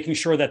are making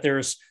sure that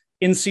there's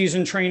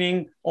in-season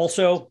training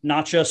also,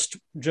 not just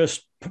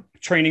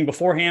training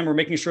beforehand. We're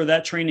making sure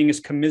that training is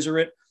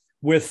commensurate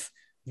with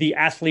the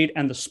athlete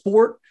and the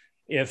sport.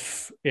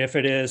 If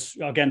it is,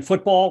 again,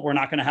 football, we're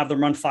not going to have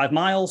them run 5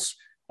 miles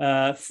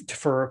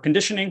for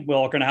conditioning.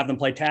 We're going to have them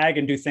play tag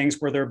and do things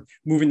where they're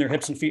moving their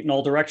hips and feet in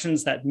all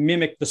directions that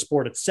mimic the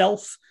sport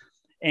itself.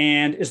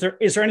 And is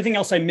there anything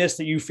else I missed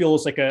that you feel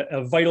is like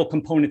a vital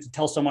component to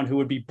tell someone who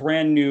would be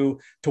brand new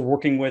to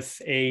working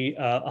with a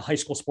high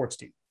school sports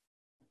team?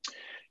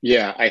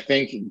 Yeah, I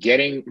think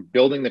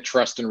building the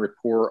trust and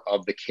rapport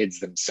of the kids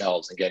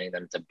themselves and getting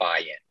them to buy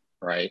in,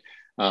 right?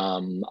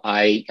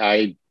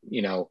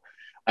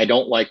 I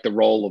don't like the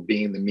role of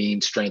being the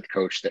mean strength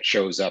coach that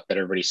shows up that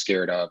everybody's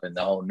scared of, and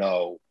oh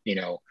no,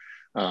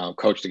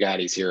 Coach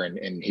DeGatti's here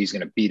and he's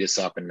going to beat us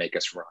up and make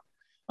us run.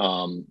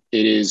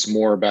 It is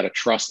more about a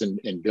trust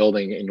in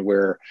building, and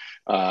where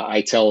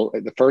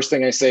the first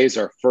thing I say is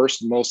our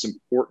first most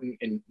important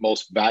and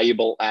most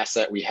valuable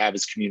asset we have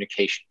is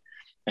communication.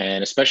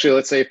 And especially,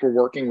 let's say if we're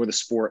working with a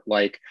sport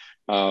like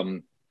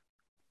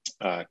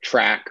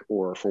track,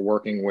 or if we're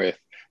working with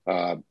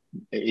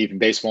even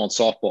baseball and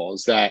softball,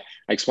 is that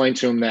I explained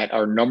to them that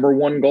our number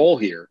one goal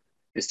here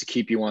is to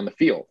keep you on the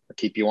field, or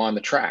keep you on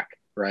the track,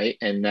 right?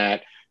 And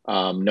that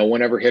no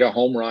one ever hit a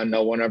home run,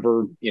 no one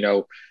ever,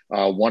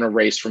 won a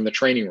race from the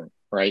training room,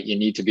 right? You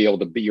need to be able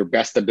to be, your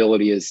best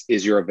ability is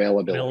your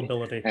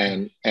availability.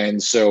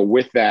 And so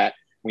with that,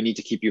 we need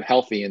to keep you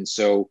healthy. And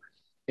so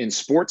in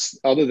sports,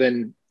 other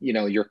than,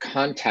 your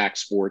contact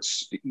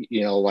sports,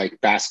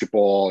 like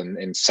basketball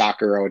and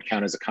soccer, I would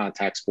count as a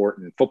contact sport,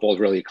 and football is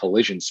really a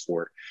collision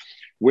sport.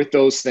 With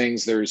those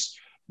things,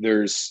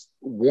 there's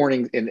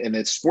warning, and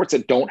it's sports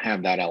that don't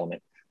have that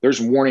element,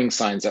 there's warning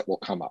signs that will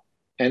come up.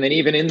 And then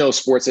even in those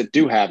sports that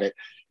do have it,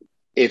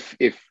 if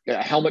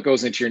a helmet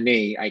goes into your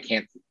knee, I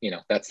can't,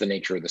 that's the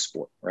nature of the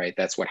sport, right?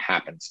 That's what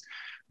happens.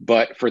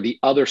 But for the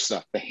other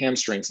stuff, the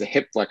hamstrings, the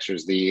hip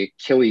flexors, the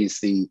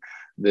Achilles,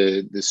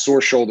 the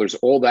sore shoulders,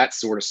 all that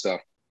sort of stuff,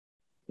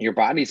 your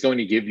body's going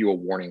to give you a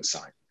warning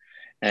sign.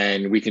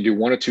 And we can do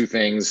one of two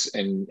things.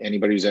 And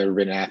anybody who's ever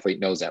been an athlete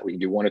knows that we can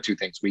do one of two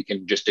things. We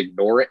can just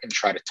ignore it and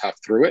try to tough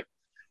through it,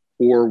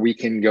 or we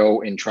can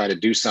go and try to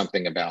do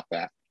something about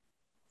that.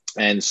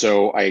 And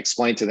so I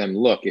explained to them,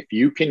 look, if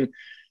you can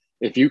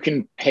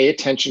pay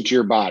attention to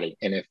your body,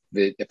 and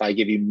if I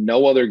give you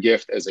no other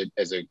gift as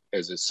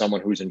someone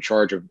who's in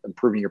charge of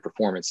improving your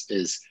performance,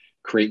 is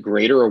create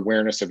greater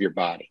awareness of your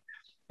body.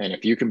 And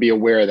if you can be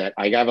aware that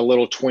I have a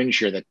little twinge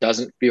here that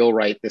doesn't feel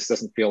right, this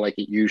doesn't feel like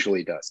it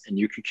usually does, and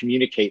you can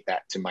communicate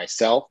that to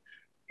myself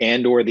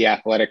and or the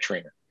athletic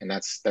trainer. And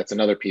that's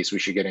another piece we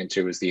should get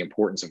into, is the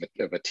importance of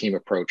a team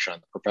approach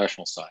on the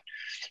professional side.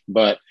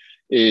 But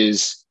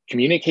is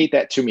communicate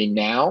that to me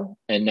now,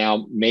 and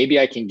now maybe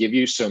I can give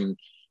you some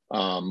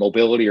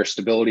mobility or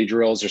stability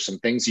drills or some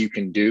things you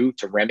can do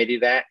to remedy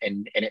that.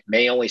 And it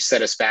may only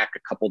set us back a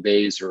couple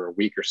days or a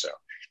week or so.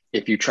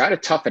 If you try to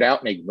tough it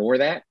out and ignore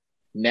that,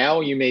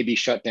 now you may be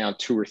shut down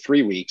 2 or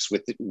 3 weeks,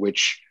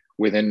 which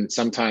within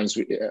sometimes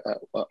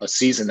a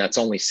season that's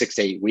only 6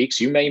 to 8 weeks,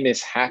 you may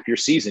miss half your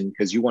season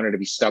because you wanted to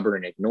be stubborn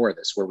and ignore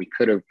this, where we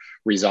could have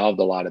resolved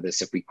a lot of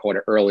this if we caught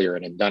it earlier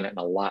and had done it in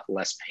a lot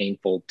less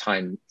painful,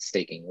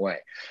 time-staking way.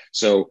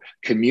 So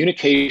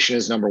communication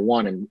is number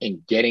one,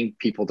 and getting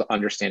people to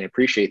understand and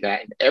appreciate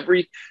that. And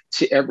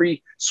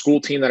every school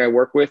team that I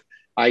work with,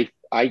 I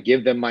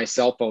give them my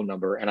cell phone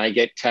number, and I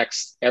get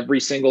texts every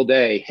single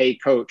day. Hey,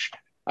 coach,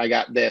 I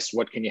got this.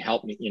 What can you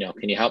help me?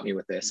 Can you help me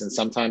with this? And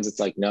sometimes it's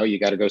like, no, you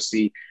got to go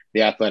see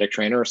the athletic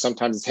trainer. Or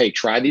sometimes it's, hey,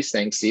 try these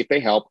things, see if they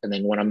help. And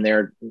then when I'm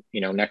there,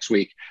 next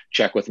week,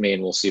 check with me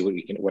and we'll see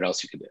what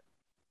else you can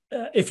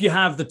do. If you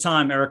have the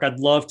time, Eric, I'd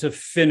love to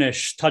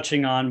finish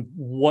touching on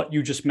what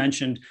you just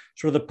mentioned,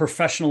 sort of the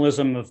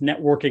professionalism of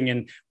networking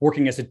and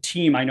working as a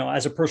team. I know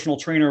as a personal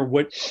trainer,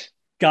 what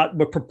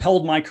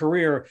propelled my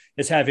career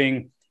is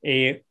having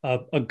a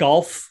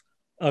golf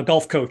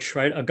coach,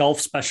 right? A golf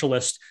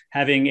specialist,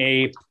 having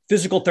a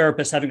physical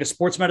therapist, having a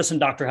sports medicine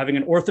doctor, having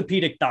an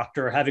orthopedic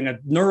doctor, having a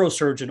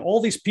neurosurgeon, all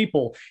these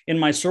people in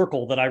my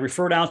circle that I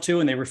referred out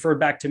to and they referred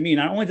back to me.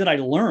 Not only did I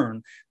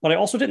learn, but I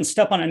also didn't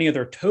step on any of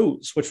their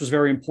toes, which was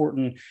very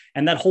important.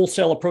 And that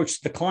wholesale approach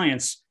to the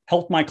clients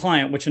helped my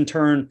client, which in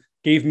turn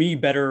gave me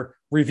better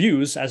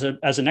reviews as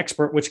an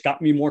expert, which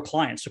got me more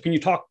clients. So can you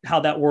talk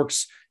how that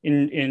works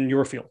in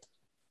your field?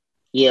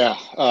 Yeah,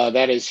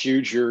 that is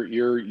huge.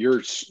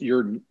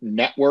 Your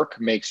network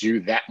makes you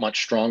that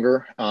much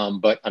stronger.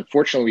 But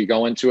unfortunately, we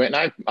go into it,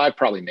 and I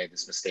probably made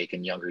this mistake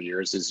in younger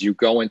years. Is you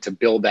go in to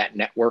build that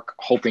network,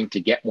 hoping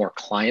to get more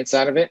clients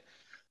out of it.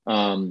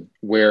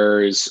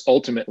 Whereas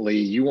ultimately,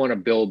 you want to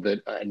build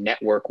a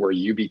network where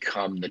you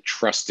become the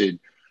trusted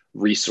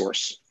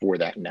resource for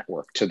that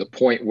network to the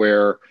point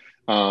where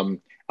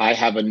I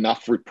have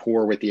enough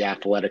rapport with the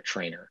athletic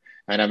trainer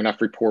and have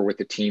enough rapport with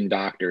the team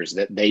doctors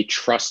that they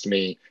trust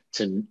me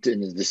to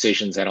the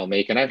decisions that I'll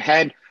make. And I've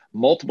had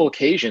multiple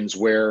occasions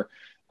where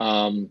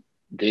I've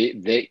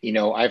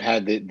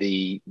had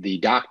the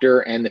doctor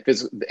and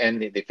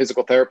the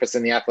physical therapist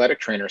and the athletic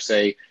trainer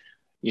say,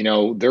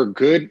 they're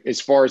good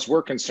as far as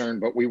we're concerned,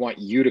 but we want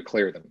you to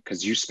clear them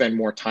because you spend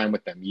more time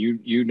with them.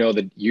 You know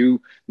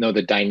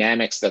the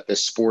dynamics that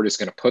this sport is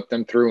going to put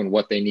them through and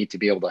what they need to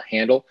be able to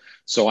handle.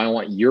 So I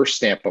want your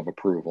stamp of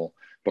approval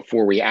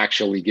before we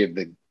actually give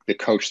the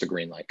coach the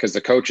green light, because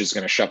the coach is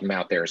going to shove them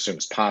out there as soon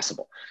as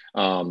possible.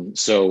 And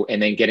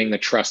then getting the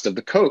trust of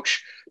the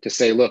coach to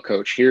say, look,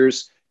 coach,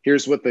 here's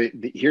what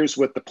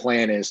the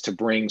plan is to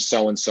bring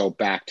so and so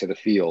back to the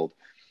field.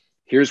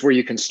 Here's where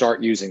you can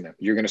start using them.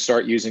 You're going to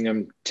start using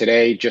them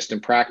today just in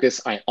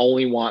practice. I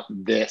only want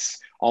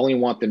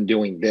them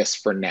doing this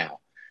for now.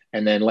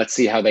 And then let's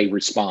see how they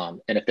respond.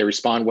 And if they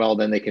respond well,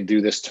 then they can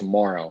do this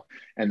tomorrow.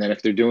 And then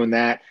if they're doing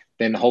that,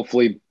 then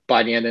hopefully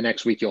by the end of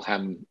next week, you'll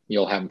have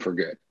them for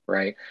good.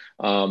 Right.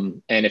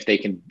 And if they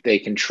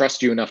can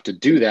trust you enough to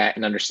do that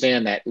and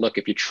understand that, look,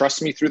 if you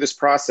trust me through this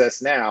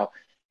process now,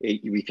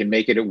 we can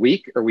make it a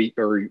week, or we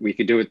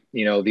could do it,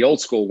 the old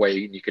school way.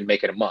 You can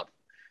make it a month.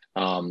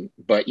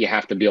 But you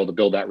have to be able to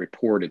build that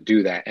rapport to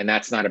do that. And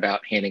that's not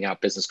about handing out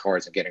business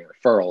cards and getting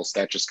referrals.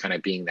 That's just kind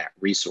of being that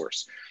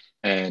resource.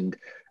 And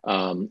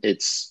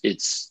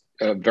it's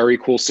a very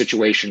cool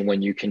situation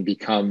when you can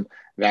become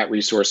that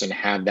resource and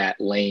have that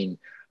lane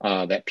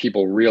that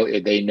people really,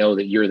 they know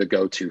that you're the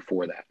go-to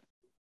for that.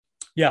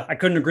 Yeah, I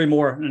couldn't agree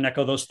more and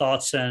echo those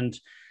thoughts. And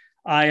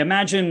I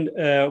imagine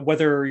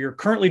whether you're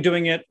currently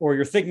doing it or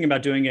you're thinking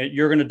about doing it,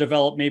 you're going to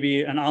develop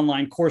maybe an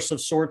online course of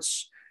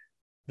sorts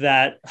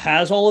that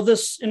has all of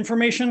this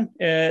information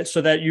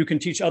so that you can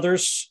teach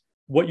others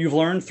what you've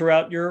learned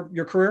throughout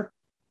your career?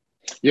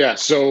 Yeah.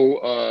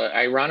 So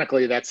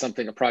ironically, that's a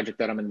project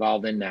that I'm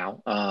involved in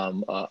now.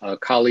 A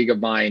colleague of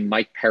mine,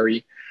 Mike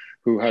Perry,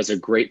 who has a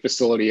great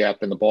facility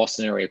up in the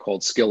Boston area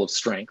called Skill of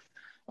Strength.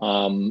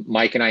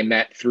 Mike and I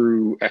met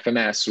through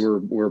FMS.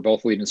 We're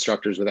both lead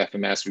instructors with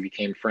FMS. We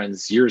became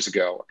friends years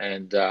ago.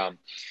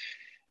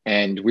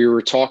 And we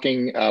were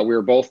talking, we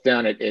were both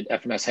down at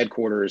FMS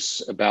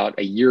headquarters about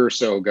a year or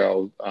so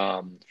ago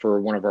for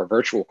one of our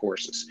virtual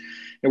courses.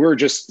 And we were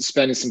just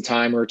spending some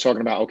time. We were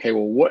talking about, okay,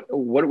 well,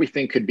 what do we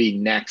think could be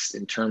next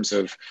in terms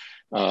of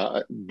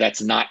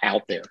that's not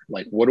out there?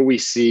 Like, what do we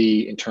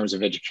see in terms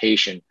of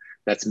education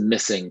that's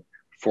missing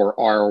for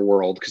our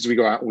world? Because we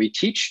go out and we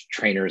teach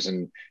trainers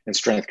and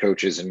strength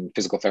coaches and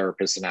physical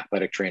therapists and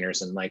athletic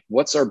trainers. And like,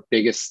 what's our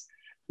biggest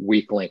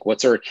weak link?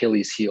 What's our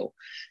Achilles heel?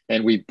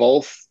 And we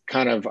both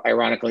kind of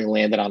ironically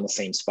landed on the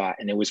same spot,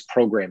 and it was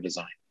program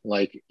design.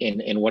 Like,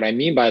 and what I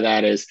mean by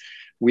that is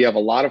we have a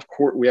lot of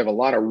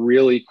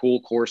really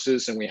cool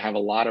courses, and we have a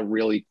lot of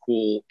really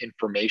cool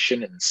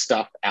information and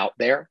stuff out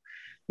there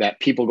that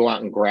people go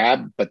out and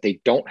grab, but they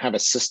don't have a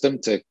system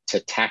to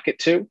tack it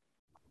to.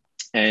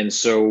 And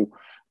so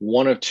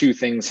one of two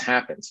things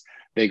happens.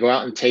 They go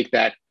out and take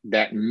that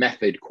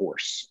method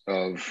course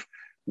of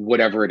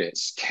whatever it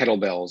is,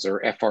 kettlebells or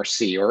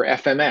FRC or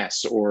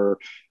FMS or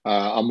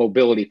a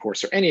mobility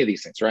course or any of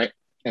these things, right?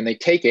 And they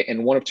take it,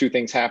 and one of two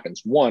things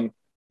happens. One,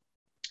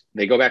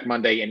 they go back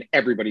Monday and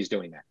everybody's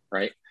doing that,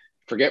 right?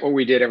 Forget what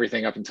we did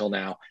everything up until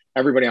now.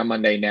 Everybody on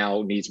Monday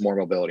now needs more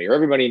mobility, or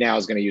everybody now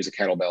is going to use a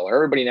kettlebell, or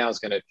everybody now is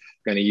going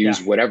to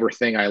use whatever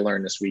thing I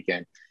learned this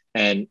weekend.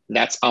 And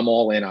I'm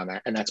all in on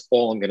that. And that's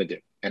all I'm going to do.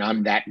 And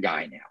I'm that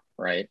guy now,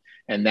 right?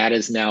 And that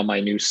is now my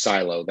new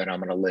silo that I'm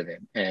going to live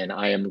in. And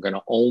I am going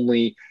to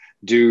only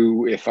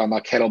do, if I'm a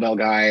kettlebell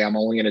guy, I'm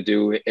only going to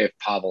do it if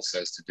Pavel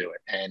says to do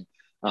it. And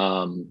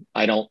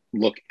I don't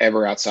look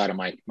ever outside of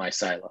my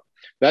silo.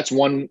 That's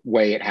one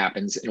way it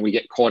happens. And we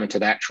get caught into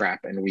that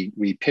trap, and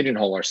we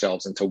pigeonhole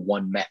ourselves into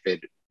one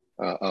method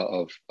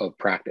of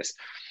practice.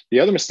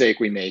 The other mistake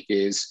we make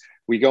is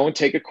we go and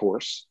take a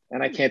course.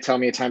 And I can't tell how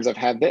many times I've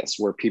had this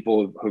where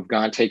people who've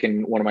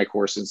taken one of my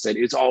courses and said,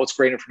 it's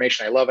great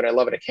information. I love it.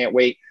 I can't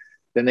wait.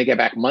 Then they get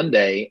back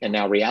Monday, and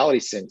now reality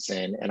sinks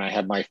in, and I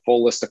have my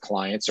full list of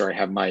clients, or I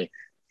have my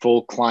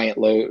full client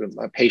load,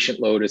 a patient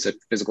load as a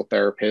physical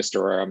therapist,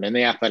 or I'm in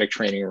the athletic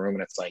training room,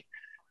 and it's like,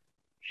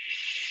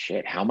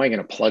 shit, how am I going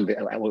to plug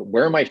that?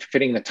 Where am I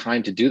fitting the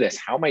time to do this?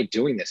 How am I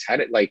doing this?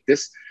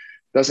 This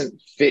doesn't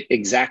fit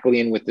exactly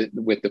in with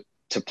the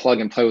to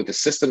plug and play with the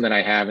system that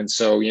I have. And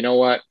so, you know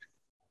what?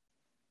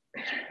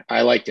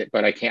 I liked it,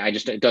 but I can't,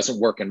 it doesn't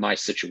work in my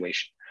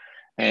situation.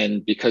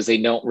 And because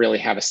they don't really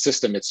have a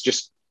system, it's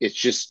just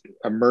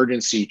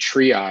emergency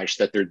triage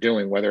that they're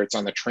doing, whether it's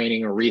on the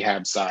training or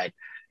rehab side,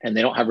 and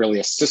they don't have really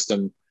a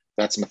system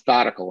That's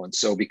methodical. And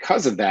so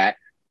because of that,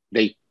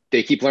 they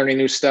keep learning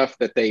new stuff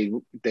that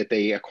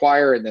they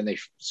acquire, and then they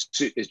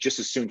just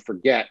as soon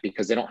forget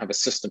because they don't have a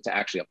system to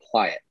actually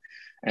apply it.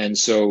 And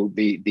so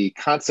the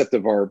concept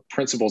of our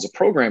principles of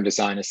program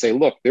design is say,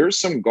 look, there's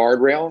some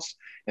guardrails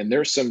and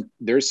there's some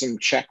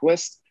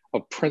checklist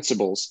of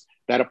principles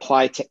that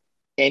apply to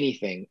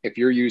anything. If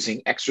you're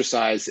using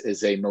exercise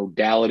as a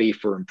modality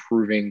for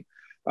improving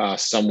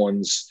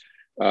someone's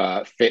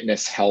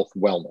fitness, health,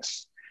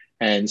 wellness.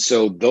 And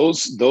so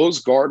those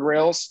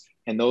guardrails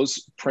and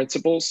those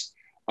principles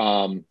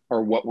are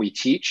what we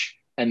teach.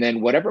 And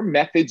then whatever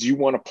methods you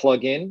want to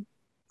plug in,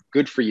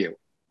 good for you.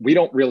 We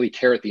don't really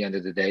care at the end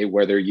of the day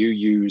whether you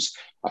use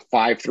a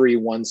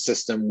 5-3-1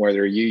 system,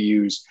 whether you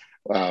use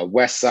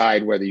West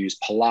Side, whether you use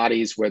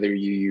Pilates, whether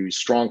you use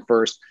Strong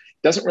First.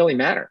 It doesn't really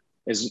matter.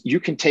 Is you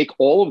can take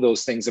all of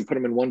those things and put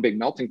them in one big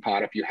melting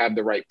pot if you have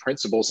the right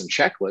principles and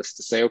checklists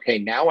to say, okay,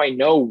 now I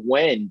know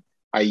when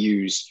I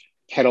use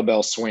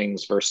kettlebell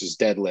swings versus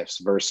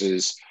deadlifts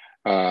versus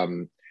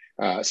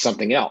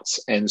something else.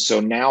 And so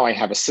now I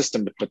have a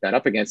system to put that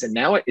up against. And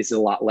now it is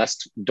a lot less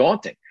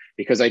daunting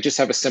because I just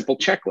have a simple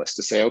checklist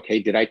to say, okay,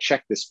 did I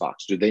check this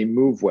box? Do they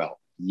move well?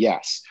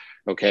 Yes.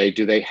 Okay.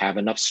 Do they have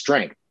enough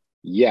strength?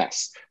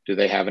 Yes. Do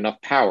they have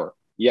enough power?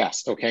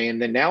 Yes. Okay.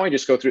 And then now I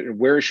just go through and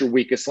where's your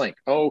weakest link?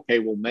 Oh, okay.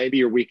 Well, maybe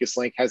your weakest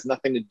link has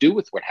nothing to do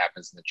with what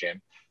happens in the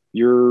gym.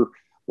 Your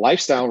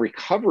lifestyle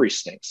recovery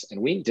stinks. And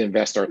we need to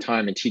invest our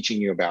time in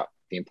teaching you about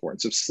the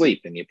importance of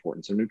sleep and the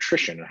importance of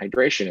nutrition and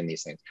hydration and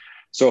these things.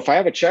 So if I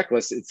have a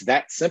checklist, it's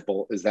that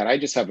simple, is that I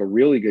just have a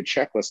really good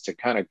checklist to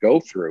kind of go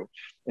through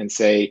and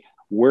say,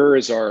 where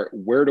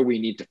do we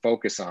need to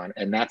focus on?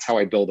 And that's how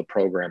I build a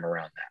program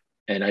around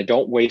that. And I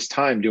don't waste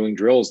time doing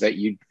drills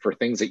for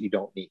things that you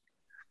don't need.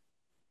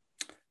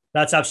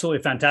 That's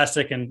absolutely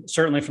fantastic. And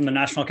certainly from the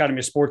National Academy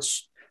of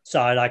Sports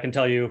side, I can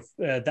tell you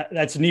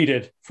that's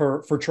needed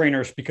for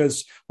trainers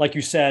because, like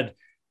you said,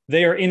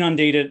 they are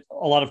inundated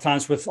a lot of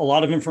times with a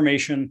lot of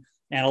information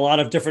and a lot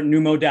of different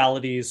new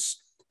modalities.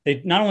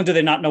 They not only do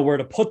they not know where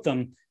to put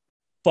them,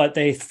 but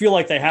they feel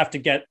like they have to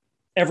get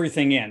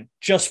everything in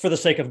just for the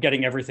sake of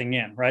getting everything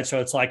in, right? So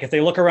it's like if they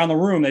look around the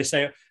room, they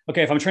say,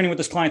 okay, if I'm training with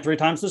this client 3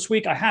 times this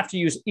week, I have to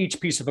use each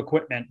piece of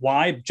equipment.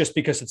 Why? Just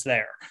because it's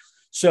there.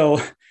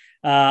 So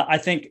I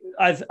think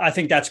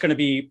that's going to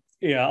be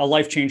a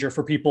life changer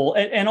for people,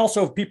 and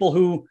also people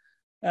who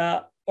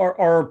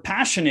are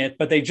passionate,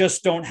 but they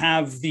just don't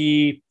have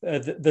the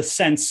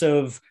sense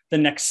of the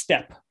next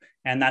step.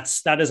 And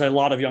that is a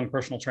lot of young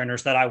personal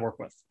trainers that I work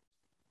with.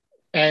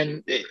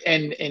 And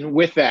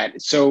with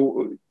that,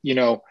 so,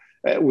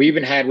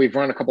 we've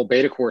run a couple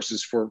beta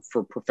courses for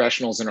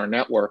professionals in our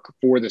network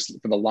for the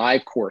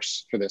live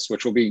course for this,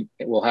 which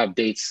we'll have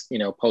dates,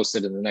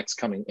 posted in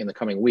the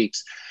coming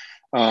weeks.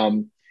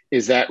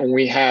 Is that when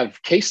we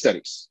have case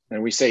studies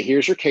and we say,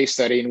 here's your case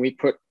study, and we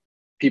put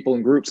people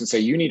in groups and say,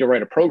 you need to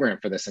write a program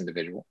for this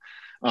individual,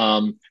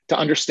 to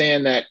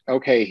understand that,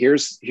 okay,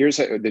 here's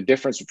the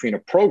difference between a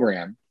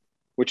program,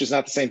 which is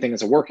not the same thing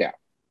as a workout,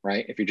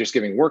 right? If you're just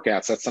giving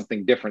workouts, that's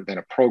something different than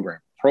a program.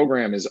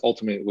 Program is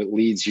ultimately what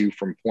leads you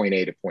from point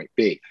A to point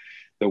B.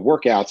 The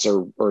workouts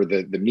are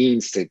the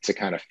means to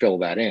kind of fill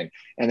that in.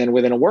 And then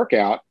within a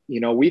workout,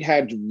 we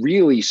had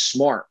really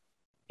smart,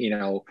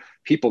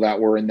 people that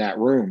were in that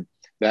room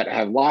that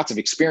have lots of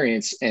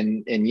experience,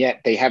 and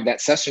yet they have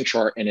that session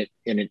chart, and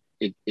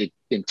it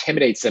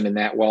intimidates them in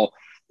that, well,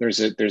 there's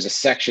a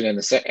section in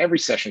every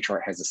session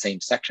chart has the same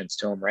sections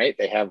to them, right?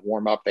 They have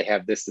warm up, they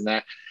have this and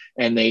that.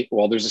 And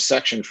there's a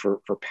section for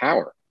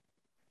power,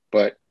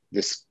 but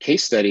this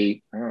case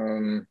study,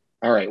 all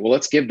right, well,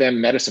 let's give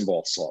them medicine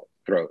ball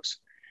throws.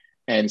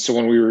 And so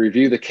when we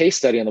review the case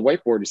study on the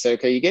whiteboard, you say,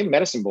 okay, you gave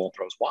medicine ball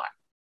throws. Why?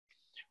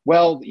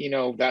 Well,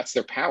 that's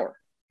their power.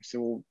 So,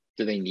 well,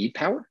 do they need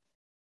power?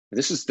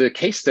 The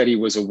case study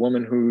was a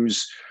woman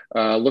who's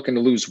looking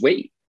to lose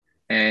weight,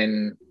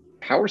 and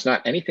power's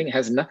not anything, it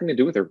has nothing to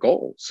do with their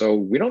goal. So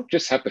we don't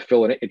just have to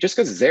fill it in. Just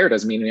because it's there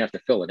doesn't mean we have to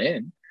fill it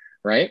in,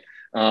 right?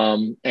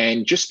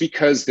 And just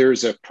because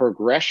there's a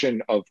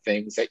progression of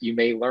things that you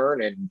may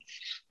learn and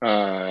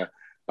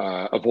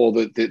of all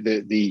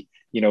the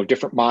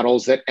different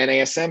models that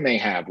NASM may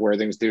have, where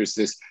there's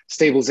this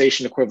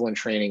stabilization equivalent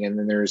training, and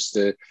then there's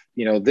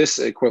this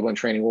equivalent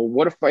training. Well,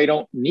 what if I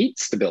don't need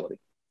stability?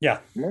 Yeah,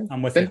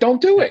 I'm with you. Then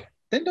don't do it.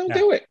 Then don't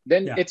do it.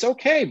 Then Yeah. It's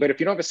okay. But if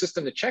you don't have a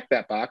system to check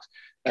that box,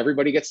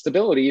 everybody gets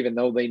stability, even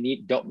though they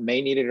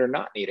may need it or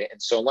not need it.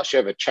 And so unless you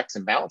have a checks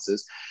and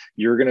balances,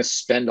 you're going to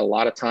spend a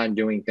lot of time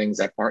doing things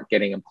that aren't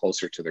getting them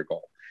closer to their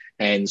goal.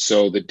 And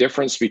so the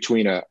difference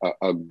between a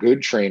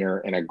good trainer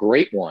and a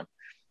great one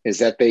is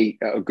that a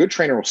good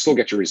trainer will still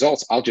get your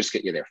results. I'll just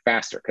get you there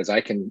faster because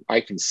I can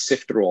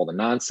sift through all the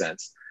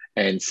nonsense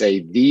and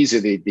say, these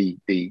are the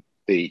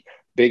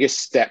biggest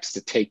steps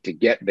to take to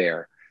get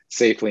there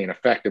safely and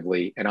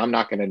effectively. And I'm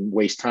not going to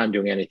waste time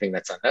doing anything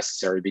that's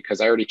unnecessary because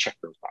I already checked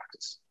those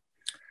boxes.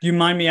 Do you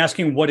mind me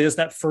asking, what is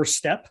that first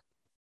step?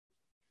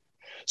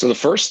 So the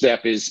first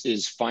step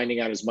is finding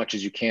out as much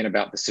as you can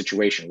about the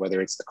situation,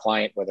 whether it's the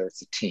client, whether it's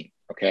the team.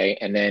 Okay.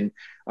 And then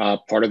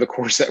part of the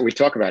course that we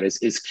talk about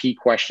is key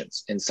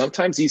questions. And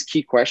sometimes these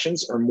key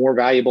questions are more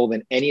valuable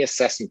than any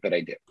assessment that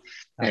I do.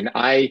 And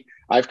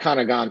I've kind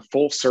of gone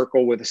full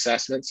circle with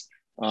assessments.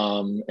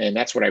 And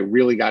that's what I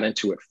really got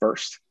into at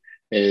first.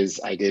 Is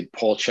I did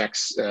Paul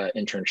Chek's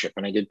internship,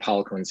 and I did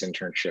Poliquin's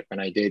internship,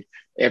 and I did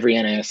every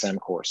NASM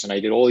course, and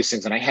I did all these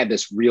things. And I had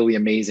this really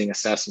amazing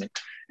assessment.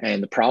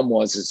 And the problem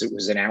was it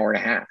was an hour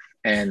and a half.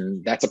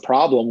 And that's a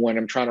problem when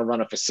I'm trying to run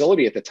a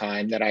facility at the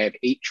time that I have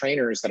 8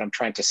 trainers that I'm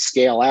trying to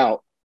scale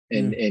out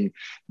and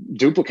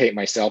duplicate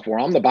myself, where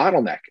I'm the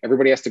bottleneck.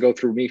 Everybody has to go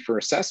through me for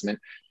assessment.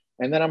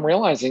 And then I'm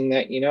realizing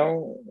that,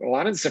 a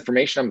lot of this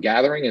information I'm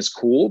gathering is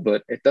cool,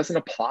 but it doesn't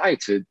apply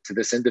to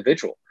this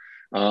individual.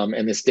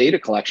 And this data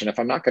collection, if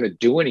I'm not going to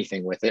do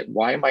anything with it,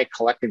 why am I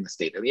collecting this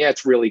data? Yeah,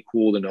 it's really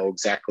cool to know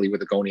exactly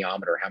with a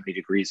goniometer how many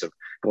degrees of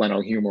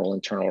glenohumeral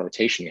internal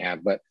rotation you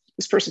have, but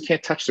this person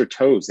can't touch their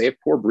toes. They have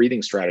poor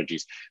breathing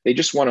strategies. They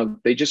just want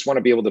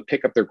to be able to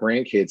pick up their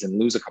grandkids and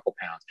lose a couple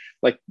pounds.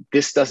 Like,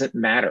 this doesn't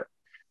matter.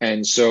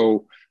 And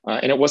so,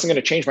 and it wasn't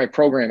going to change my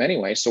program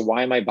anyway. So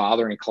why am I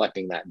bothering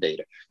collecting that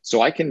data?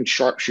 So I can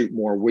sharpshoot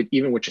more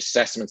even which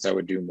assessments I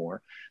would do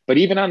more. But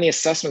even on the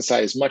assessment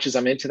side, as much as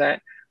I'm into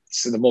that,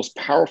 so the most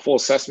powerful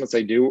assessments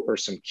I do are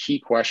some key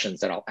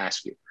questions that I'll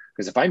ask you.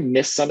 Because if I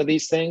miss some of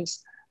these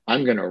things,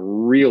 I'm going to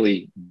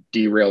really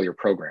derail your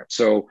program.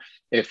 So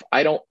if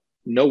I don't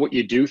know what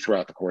you do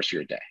throughout the course of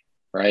your day,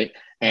 right?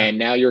 And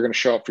now you're going to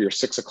show up for your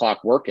 6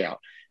 o'clock workout,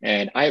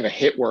 and I have a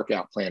HIIT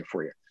workout plan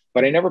for you,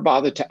 but I never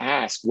bothered to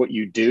ask what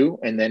you do.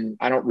 And then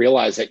I don't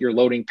realize that you're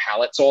loading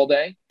pallets all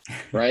day,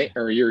 right?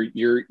 Or you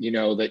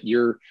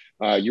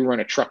run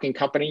a trucking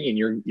company and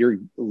you're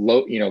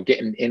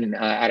getting in and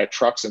out of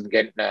trucks and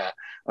getting,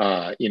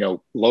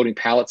 loading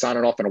pallets on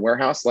and off in a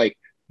warehouse. Like,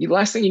 the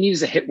last thing you need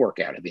is a HIIT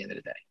workout at the end of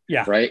the day.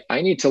 Yeah. Right.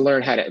 I need to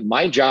learn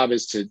my job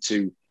is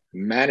to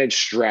manage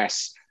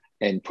stress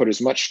and put as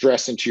much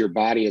stress into your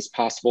body as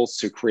possible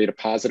to create a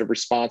positive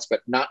response,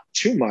 but not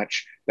too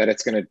much that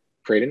it's going to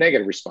create a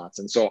negative response.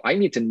 And so I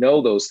need to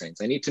know those things.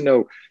 I need to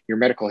know your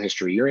medical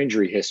history, your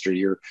injury history,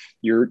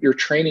 your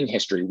training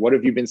history. What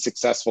have you been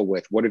successful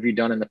with? What have you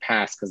done in the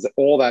past? Because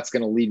all that's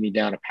going to lead me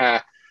down a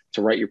path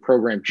to write your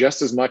program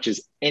just as much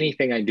as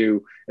anything I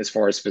do as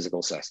far as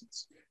physical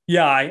assessments.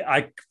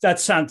 Yeah,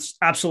 that sounds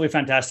absolutely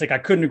fantastic. I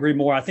couldn't agree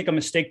more. I think a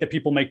mistake that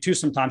people make too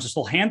sometimes is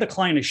they'll hand the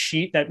client a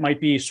sheet that might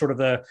be sort of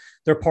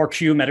their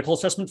PAR-Q medical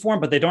assessment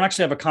form, but they don't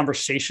actually have a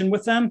conversation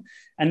with them.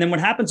 And then what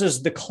happens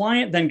is the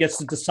client then gets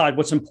to decide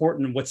what's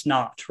important and what's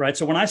not, right?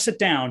 So when I sit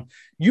down,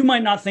 you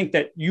might not think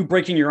that you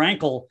breaking your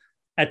ankle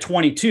at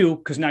 22,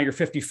 because now you're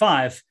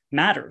 55,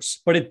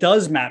 matters, but it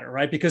does matter,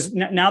 right? Because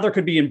now there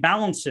could be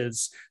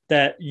imbalances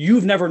that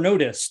you've never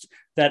noticed,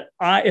 that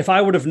if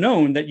I would have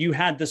known that you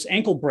had this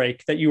ankle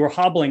break that you were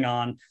hobbling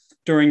on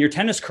during your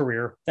tennis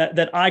career,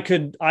 that I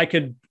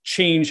could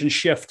change and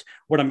shift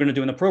what I'm going to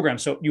do in the program.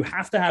 So you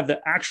have to have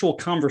the actual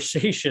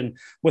conversation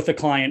with the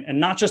client and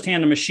not just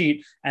hand them a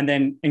sheet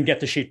and get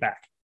the sheet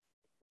back.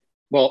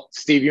 Well,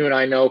 Steve, you and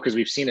I know, because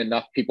we've seen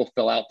enough people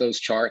fill out those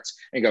charts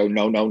and go,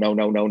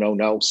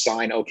 no,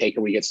 sign. Okay,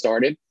 can we get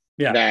started?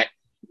 Yeah. That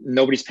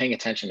nobody's paying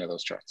attention to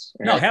those charts.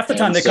 Right? No, half the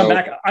time come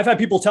back. I've had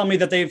people tell me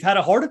that they've had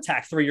a heart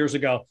attack 3 years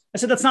ago. I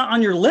said, that's not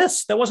on your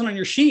list. That wasn't on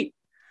your sheet.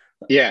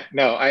 Yeah,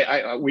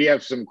 no, we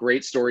have some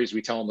great stories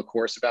we tell in the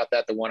course about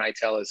that. The one I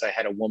tell is I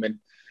had a woman,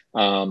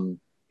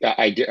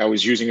 I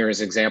was using her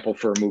as an example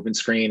for a movement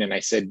screen. And I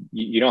said,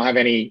 you don't have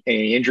any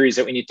injuries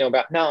that we need to know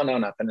about? No,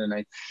 nothing. And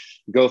I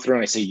go through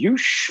and I say, you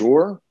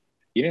sure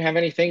you didn't have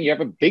anything? You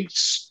have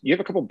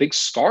a couple big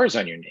scars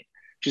on your knee.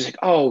 She's like,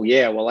 oh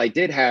yeah, well, I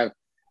did have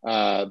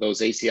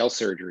those ACL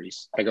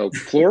surgeries. I go,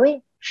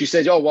 plural? She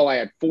said, oh, well, I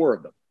had 4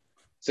 of them.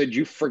 I said,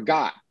 you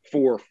forgot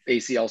 4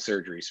 ACL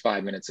surgeries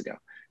 5 minutes ago.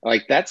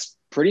 Like, that's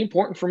pretty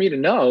important for me to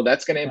know.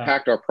 That's going to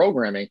impact our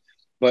programming,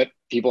 but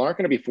people aren't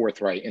going to be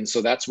forthright. And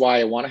so that's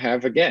why I want to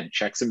have, again,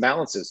 checks and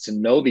balances to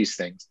know these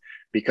things,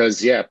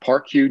 because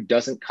PAR-Q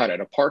doesn't cut it.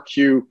 A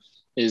PAR-Q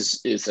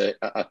is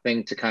a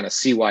thing to kind of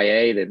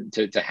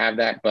CYA to have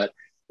that, but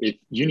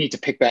you need to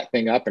pick that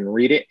thing up and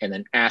read it and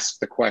then ask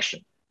the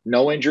question.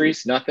 No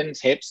injuries, nothing,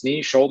 hips,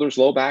 knees, shoulders,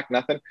 low back,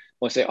 nothing.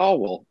 Well, I say, oh,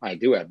 well, I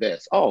do have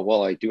this. Oh,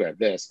 well, I do have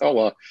this. Oh,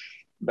 well,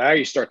 now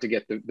you start to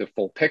get the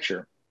full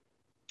picture.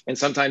 And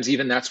sometimes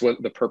even that's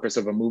what the purpose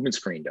of a movement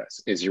screen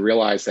does, is you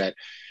realize that,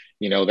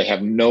 they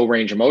have no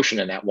range of motion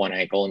in that one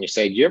ankle. And you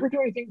say, do you ever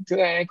do anything to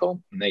that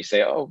ankle? And they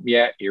say, oh,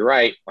 yeah, you're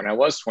right. When I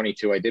was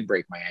 22, I did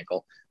break my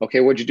ankle. Okay,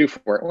 what'd you do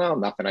for it? Well,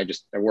 nothing. I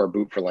wore a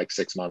boot for like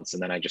 6 months,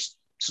 and then I just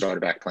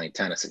started back playing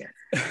tennis again.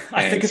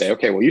 And say,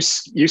 okay, well, you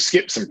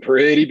skipped some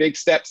pretty big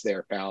steps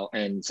there, pal.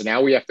 And so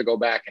now we have to go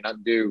back and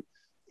undo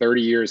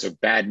 30 years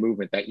of bad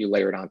movement that you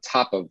layered on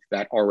top of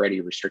that already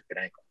restricted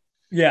ankle.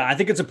 Yeah, I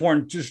think it's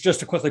important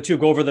just to quickly too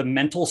go over the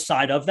mental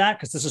side of that,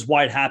 because this is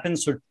why it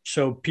happens.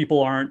 So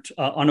people aren't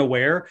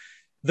unaware.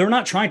 they're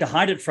not trying to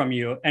hide it from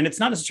you. And it's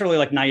not necessarily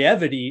like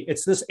naivety.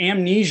 It's this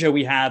amnesia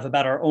we have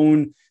about our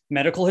own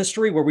medical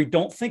history where we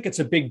don't think it's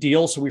a big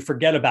deal. So we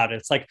forget about it.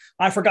 It's like,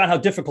 I forgot how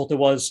difficult it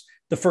was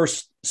the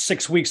first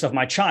 6 weeks of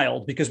my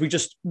child because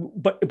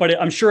but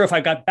I'm sure if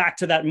I got back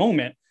to that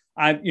moment,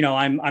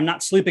 I'm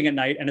not sleeping at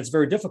night and it's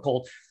very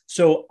difficult.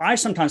 So I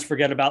sometimes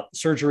forget about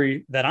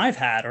surgery that I've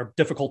had or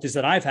difficulties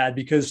that I've had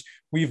because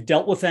we've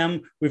dealt with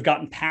them, we've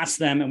gotten past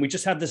them, and we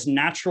just have this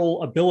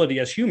natural ability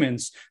as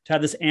humans to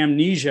have this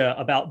amnesia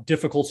about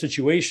difficult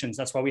situations.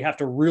 That's why we have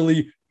to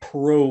really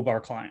probe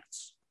our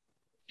clients.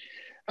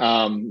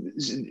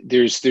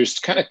 There's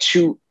kind of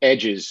two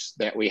edges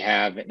that we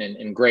have,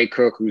 and Gray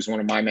Cook, who's one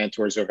of my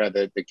mentors who I've had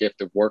the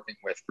gift of working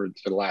with for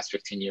the last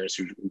 15 years,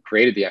 who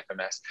created the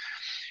FMS,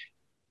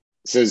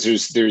 says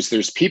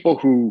there's people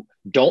who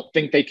don't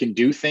think they can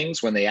do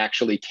things when they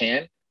actually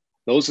can.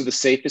 Those are the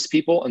safest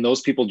people, and those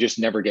people just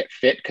never get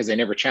fit because they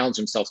never challenge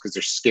themselves because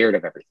they're scared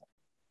of everything,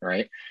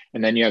 right?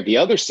 And then you have the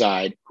other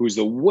side, who's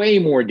the way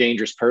more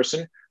dangerous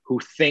person who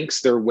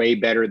thinks they're way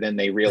better than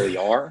they really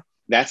are.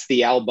 That's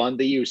the Al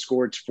Bundy who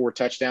scored 4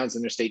 touchdowns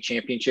in their state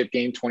championship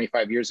game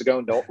 25 years ago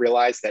and don't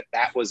realize that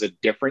that was a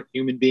different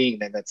human being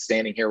than that's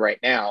standing here right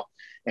now.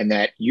 And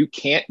that you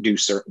can't do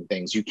certain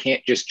things. You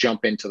can't just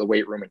jump into the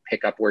weight room and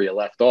pick up where you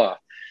left off.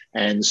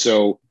 And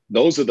so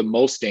those are the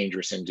most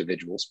dangerous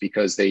individuals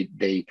because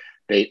they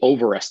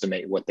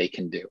overestimate what they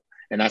can do.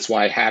 And that's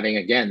why having,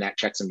 again, that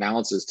checks and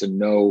balances to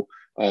know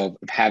of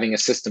having a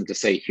system to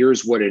say,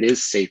 here's what it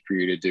is safe for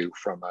you to do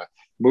from a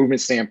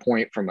movement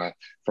standpoint, from a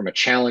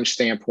challenge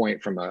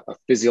standpoint, from a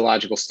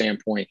physiological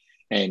standpoint,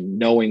 and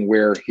knowing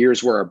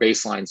here's where our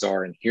baselines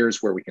are and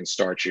here's where we can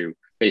start you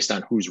based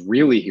on who's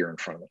really here in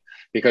front of me.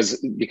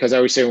 Because I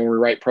always say when we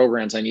write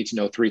programs, I need to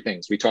know 3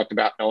 things. We talked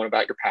about knowing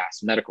about your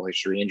past, medical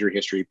history, injury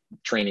history,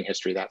 training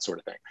history, that sort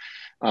of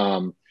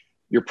thing.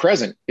 Your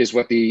present is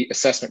what the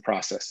assessment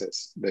process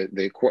is.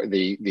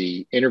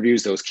 The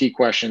interviews, those key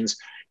questions,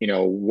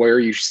 where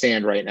you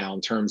stand right now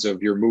in terms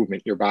of your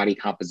movement, your body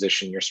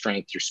composition, your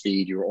strength, your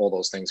speed, all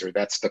those things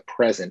that's the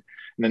present.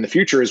 And then the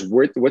future is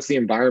what's the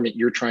environment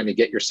you're trying to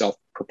get yourself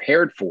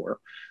prepared for.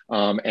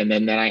 And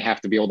then I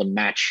have to be able to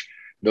match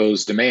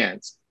those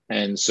demands.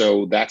 And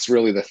so that's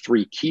really the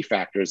 3 key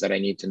factors that I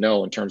need to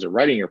know in terms of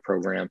writing your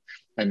program.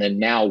 And then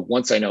now,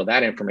 once I know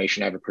that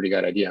information, I have a pretty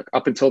good idea.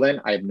 Up until then,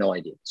 I have no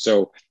idea.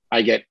 So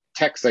I get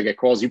texts, I get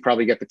calls. You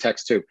probably get the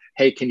text too.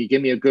 Hey, can you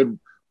give me a good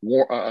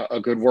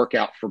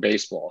workout for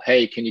baseball?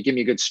 Hey, can you give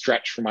me a good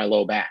stretch for my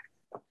low back?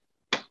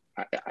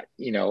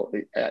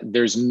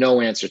 There's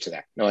no answer to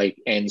that.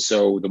 And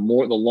so the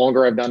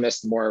longer I've done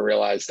this, the more I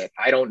realize that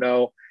I don't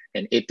know.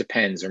 And it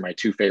depends are my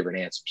 2 favorite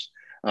answers.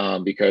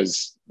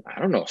 Because I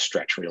don't know,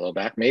 stretch for your low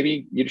back.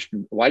 Maybe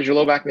why does your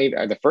low back need?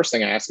 The first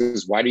thing I ask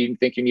is, why do you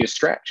think you need a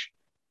stretch?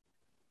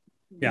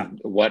 Yeah.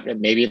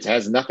 Maybe it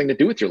has nothing to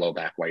do with your low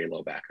back, why your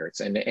low back hurts.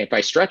 And if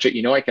I stretch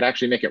it, I could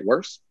actually make it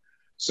worse.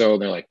 So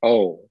they're like,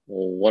 oh,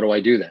 well, what do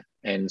I do then?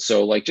 And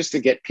so just to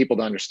get people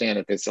to understand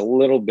that it's a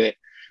little bit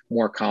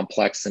more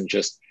complex than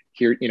just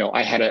here.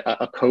 I had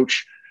a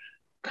coach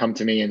come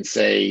to me and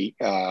say,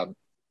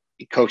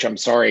 Coach, I'm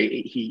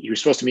sorry. He was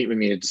supposed to meet with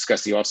me to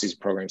discuss the off-season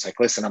program. He's like,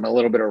 listen, I'm in a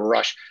little bit of a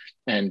rush,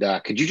 and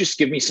could you just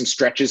give me some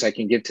stretches I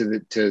can give to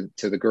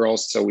the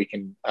girls so we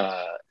can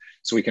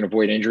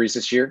avoid injuries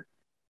this year?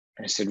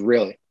 And I said,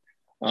 really?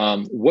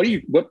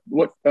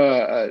 What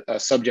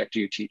subject do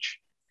you teach?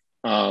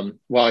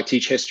 Well, I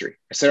teach history.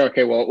 I said,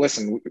 okay, well,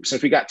 listen,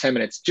 since we got 10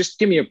 minutes, just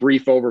give me a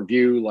brief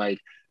overview. Like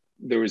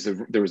there was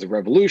a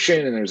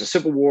revolution and there was a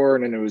civil war.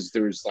 And then there was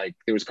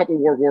a couple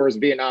of world wars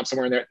in Vietnam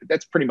somewhere in there.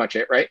 That's pretty much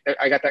it. Right.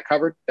 I got that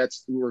covered.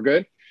 We're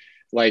good.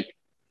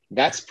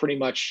 That's pretty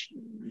much,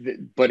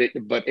 but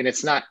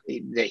it's not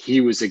that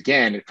he was,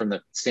 again, from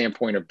the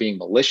standpoint of being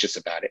malicious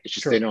about it. It's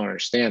just, They don't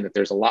understand that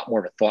there's a lot more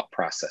of a thought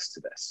process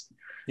to this.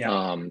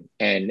 Yeah.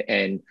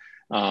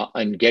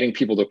 And getting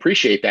people to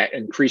appreciate that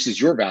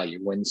increases your value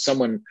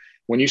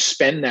when you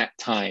spend that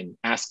time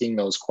asking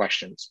those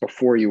questions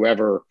before you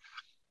ever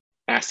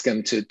ask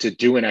them to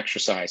do an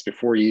exercise,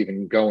 before you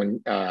even go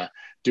and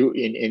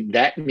and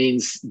that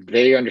means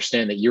they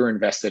understand that you're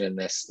invested in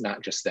this,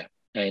 not just them.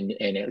 And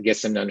it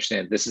gets them to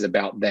understand this is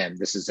about them.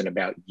 This isn't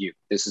about you.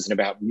 This isn't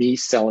about me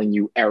selling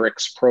you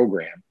Eric's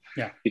program.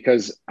 Yeah.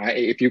 Because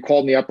if you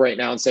called me up right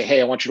now and say, hey,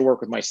 I want you to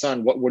work with my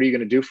son, what are you going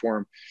to do for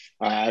him?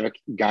 I have a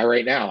guy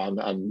right now.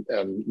 I'm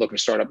looking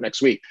to start up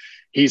next week.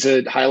 He's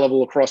a high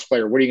level lacrosse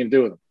player. What are you going to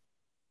do with him?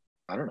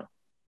 I don't know.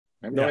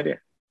 I have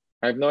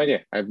no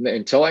idea.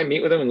 Until I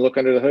meet with him and look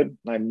under the hood,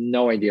 I have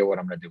no idea what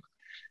I'm going to do with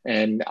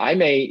him. And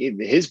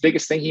his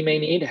biggest thing he may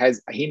need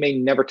he may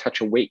never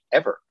touch a weight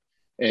ever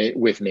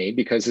with me,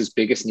 because his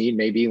biggest need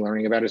may be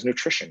learning about his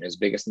nutrition. His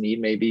biggest need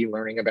may be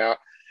learning about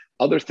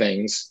other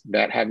things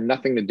that have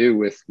nothing to do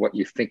with what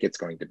you think it's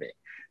going to be.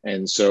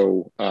 And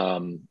so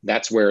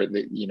that's where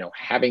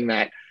having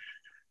that,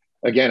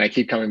 again, I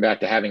keep coming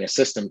back to having a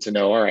system to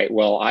know, all right,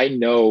 well, I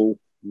know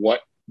what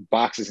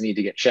boxes need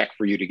to get checked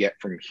for you to get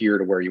from here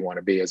to where you want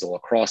to be as a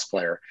lacrosse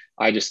player.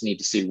 I just need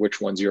to see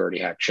which ones you already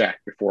have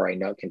checked before I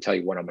can tell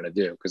you what I'm going to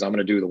do, because I'm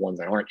going to do the ones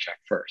that aren't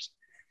checked first.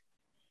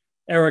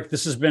 Eric,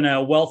 this has been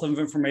a wealth of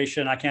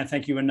information. I can't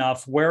thank you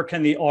enough. Where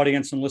can the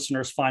audience and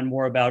listeners find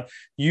more about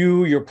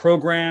you, your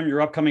program,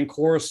 your upcoming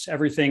course,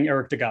 everything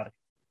Eric DeGatti?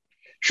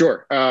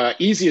 Sure.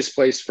 Easiest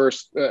place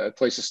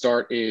to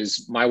start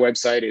is my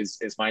website is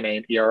my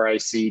name,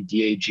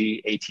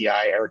 EricDagati,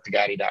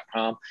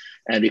 ericdagati.com.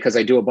 And because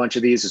I do a bunch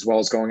of these, as well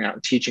as going out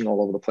and teaching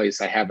all over the place,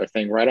 I have a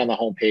thing right on the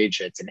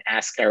homepage. It's an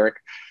Ask Eric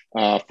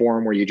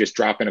form where you just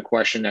drop in a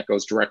question that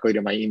goes directly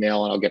to my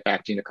email, and I'll get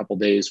back to you in a couple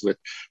of days with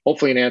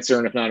hopefully an answer.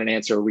 And if not an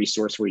answer, a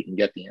resource where you can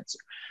get the answer.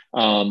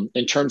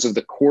 In terms of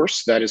the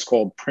course, that is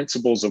called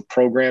Principles of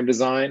Program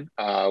Design.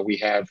 We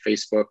have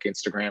Facebook,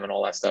 Instagram, and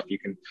all that stuff. You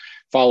can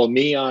follow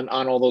me on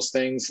all those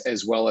things,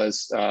 as well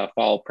as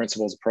follow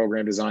Principles of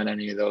Program Design on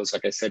any of those.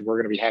 Like I said, we're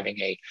going to be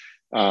having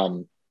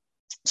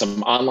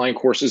some online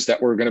courses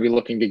that we're going to be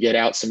looking to get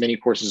out, some mini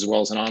courses, as well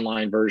as an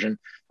online version,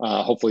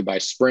 hopefully by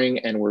spring.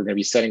 And we're going to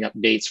be setting up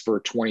dates for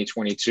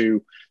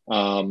 2022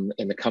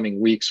 in the coming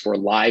weeks for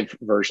live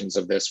versions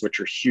of this, which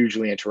are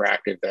hugely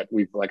interactive, that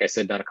we've, like I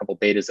said, done a couple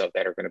betas of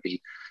that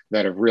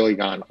have really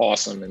gone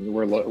awesome. And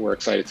we're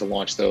excited to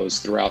launch those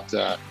throughout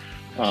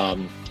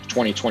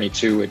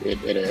 2022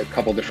 at a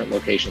couple different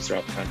locations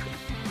throughout the country.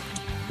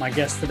 My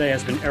guest today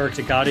has been Eric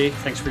DeGatti.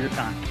 Thanks for your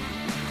time.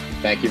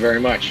 Thank you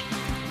very much.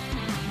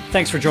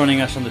 Thanks for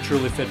joining us on the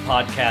Truly Fit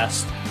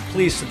podcast.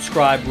 Please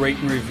subscribe, rate,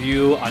 and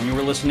review on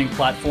your listening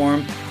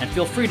platform, and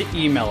feel free to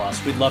email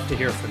us. We'd love to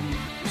hear from you.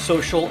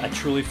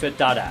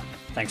 social@trulyfit.app.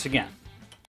 Thanks again.